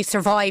out and you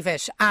survive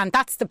it, and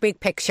that's the big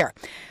picture.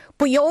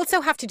 But you also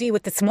have to deal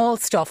with the small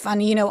stuff.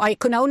 And, you know, I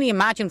can only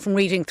imagine from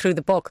reading through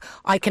the book,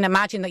 I can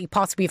imagine that you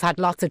possibly have had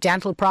lots of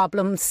dental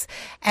problems,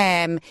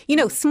 you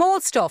know, small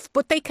stuff,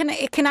 but it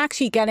can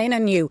actually get in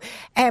on you.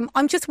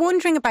 I'm just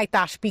wondering about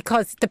that,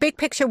 because the big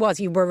picture was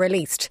you were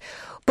released.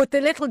 But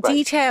the little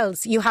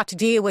details you had to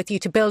deal with, you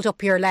to build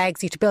up your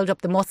legs, you to build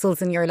up the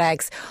muscles in your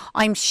legs.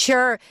 I'm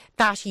sure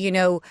that, you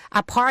know,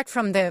 apart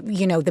from the,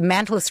 you know, the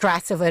mental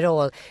stress of it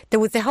all, there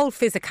was the whole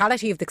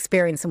physicality of the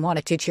experience and what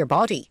it did to your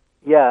body.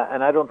 Yeah,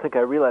 and I don't think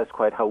I realized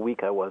quite how weak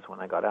I was when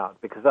I got out,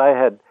 because I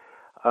had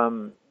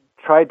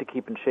tried to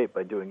keep in shape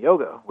by doing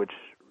yoga, which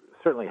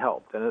certainly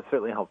helped, and it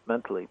certainly helped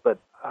mentally. But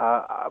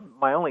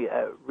my only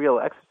real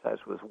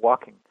exercise was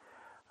walking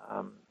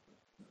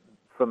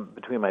from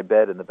between my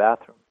bed and the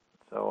bathroom.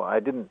 So I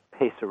didn't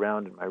pace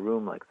around in my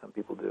room like some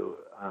people do.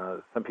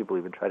 Some people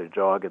even try to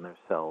jog in their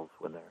cells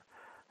when they're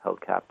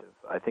held captive.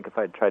 I think if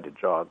I'd tried to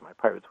jog, my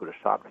pirates would have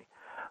shot me.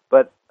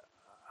 But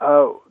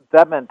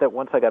that meant that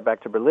once I got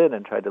back to Berlin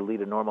and tried to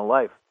lead a normal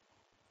life,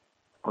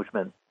 which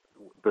meant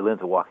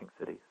Berlin's a walking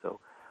city. So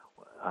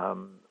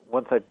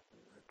once I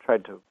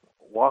tried to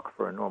walk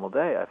for a normal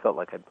day, I felt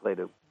like I'd played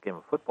a game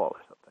of football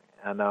or something.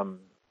 And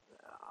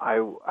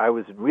I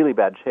was in really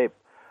bad shape.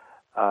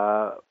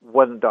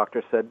 One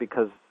doctor said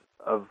because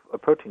of a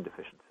protein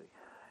deficiency.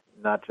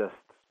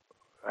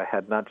 I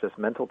had not just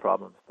mental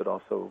problems, but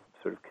also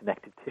sort of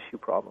connective tissue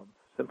problems,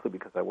 simply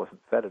because I wasn't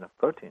fed enough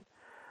protein.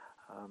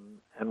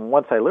 And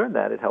once I learned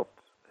that, it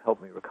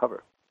helped me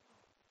recover.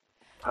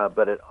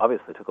 But it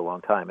obviously took a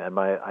long time, and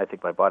I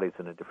think my body's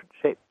in a different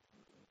shape.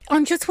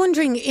 I'm just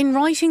wondering, in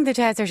writing The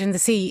Desert and the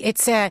Sea,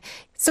 it's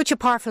such a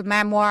powerful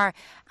memoir,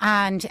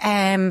 and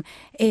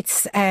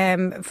it's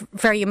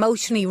very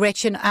emotionally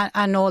rich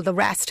and all the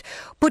rest.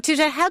 But did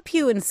it help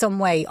you in some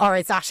way, or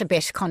is that a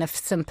bit kind of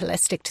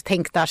simplistic to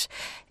think that,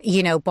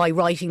 by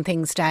writing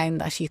things down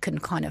that you can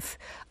kind of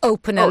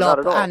open it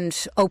up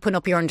and open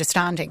up your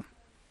understanding?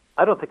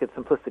 I don't think it's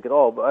simplistic at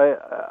all. But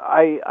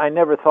I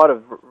never thought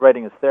of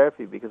writing as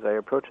therapy because I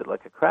approach it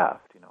like a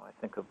craft. I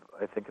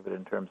think of it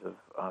in terms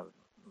of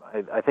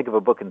I think of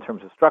a book in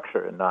terms of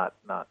structure and not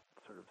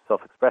sort of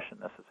self-expression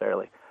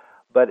necessarily.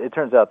 But it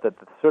turns out that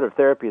the sort of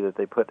therapy that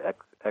they put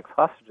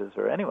ex-hostages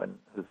or anyone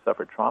who's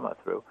suffered trauma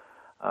through,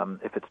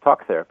 if it's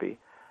talk therapy,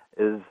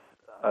 is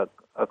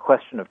a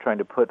question of trying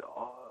to put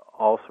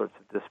all sorts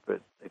of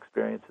disparate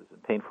experiences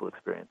and painful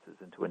experiences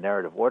into a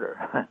narrative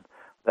order.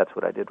 That's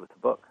what I did with the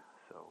book.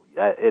 So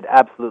it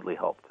absolutely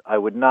helped. I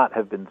would not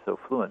have been so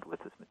fluent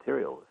with this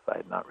material if I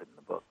had not written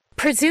the book.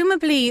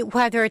 Presumably,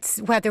 whether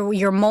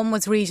your mum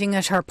was reading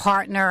it, her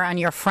partner and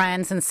your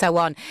friends and so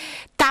on,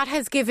 that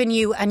has given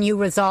you a new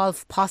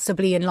resolve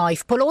possibly in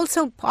life, but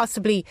also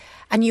possibly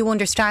a new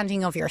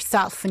understanding of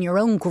yourself and your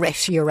own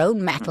grit, your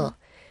own mettle.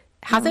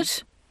 Has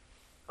it?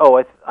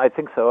 Oh, I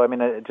think so. I mean,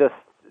 just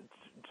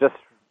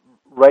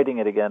writing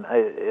it again,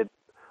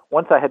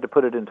 once I had to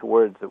put it into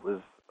words, it was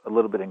a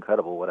little bit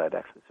incredible what I'd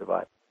actually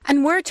survived.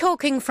 And we're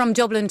talking from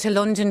Dublin to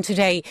London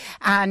today,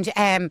 and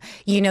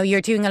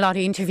you're doing a lot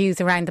of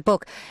interviews around the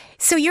book.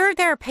 So you're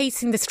there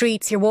pacing the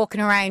streets, you're walking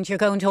around, you're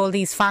going to all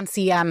these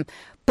fancy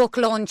book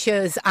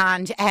launches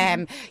and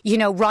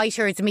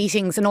writers'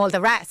 meetings and all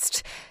the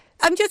rest.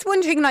 I'm just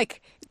wondering,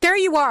 there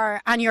you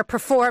are and you're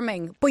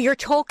performing, but you're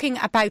talking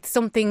about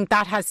something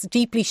that has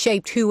deeply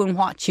shaped who and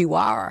what you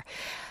are.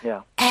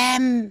 Yeah.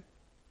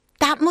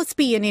 That must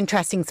be an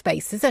interesting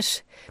space, is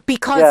it?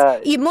 Because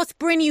it must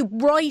bring you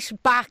right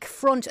back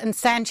front and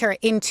centre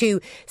into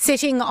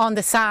sitting on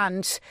the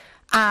sand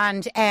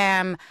and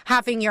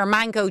having your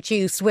mango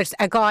juice with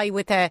a guy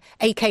with a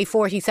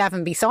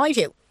AK-47 beside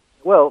you.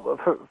 Well,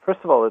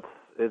 first of all,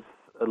 it's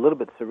a little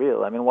bit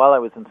surreal. I mean, while I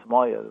was in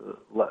Somalia,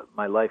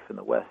 my life in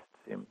the West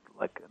seemed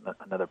like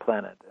another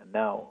planet. And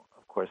now,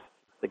 of course,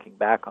 thinking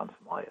back on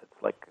Somalia,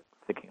 it's like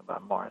thinking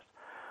about Mars.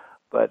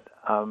 But,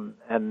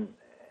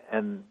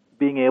 and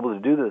being able to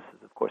do this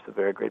is, of course, a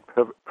very great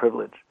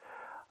privilege.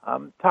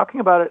 Talking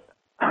about it,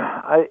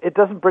 it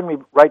doesn't bring me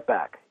right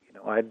back.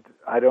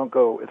 I don't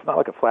go. It's not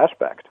like a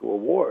flashback to a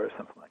war or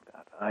something like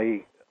that.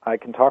 I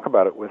can talk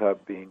about it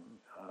without being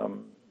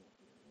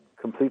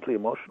completely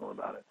emotional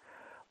about it.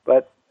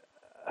 But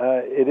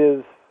it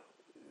is,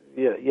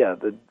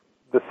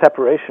 the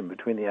separation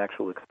between the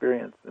actual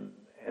experience and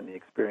the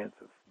experience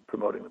of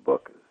promoting the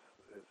book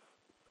is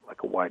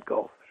like a wide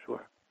gulf.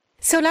 Sure.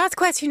 So last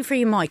question for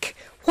you, Mike.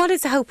 What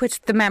is the hope with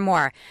the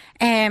memoir?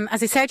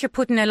 As I said, you're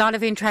putting a lot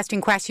of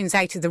interesting questions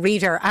out to the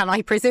reader, and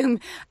I presume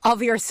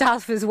of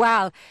yourself as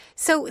well.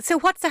 So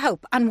what's the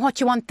hope, and what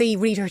do you want the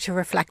reader to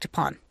reflect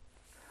upon?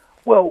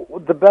 Well,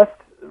 the best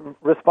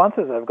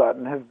responses I've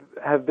gotten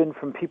have been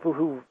from people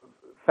who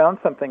found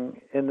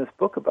something in this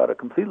book about a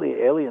completely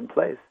alien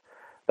place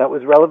that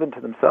was relevant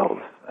to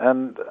themselves,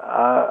 and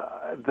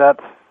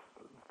that's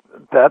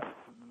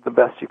the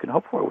best you can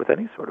hope for with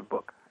any sort of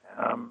book.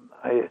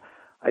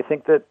 I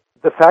think that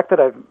the fact that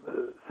I've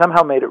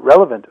somehow made it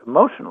relevant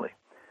emotionally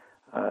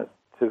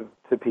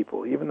to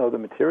people, even though the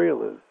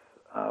material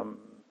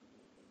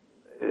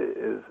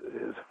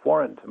is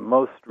foreign to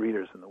most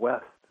readers in the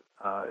West,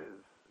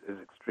 is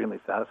extremely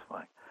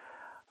satisfying.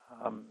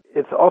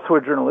 It's also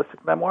a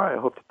journalistic memoir. I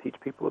hope to teach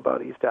people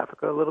about East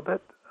Africa a little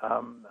bit.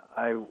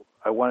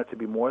 I want it to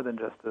be more than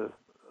just a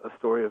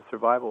story of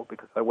survival,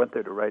 because I went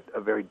there to write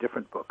a very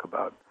different book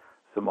about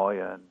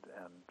Somalia and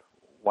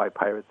why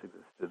pirates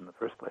existed in the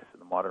first place in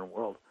the modern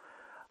world.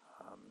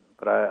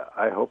 But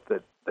I hope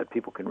that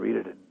people can read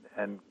it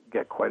and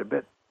get quite a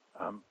bit,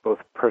 both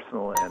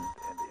personal and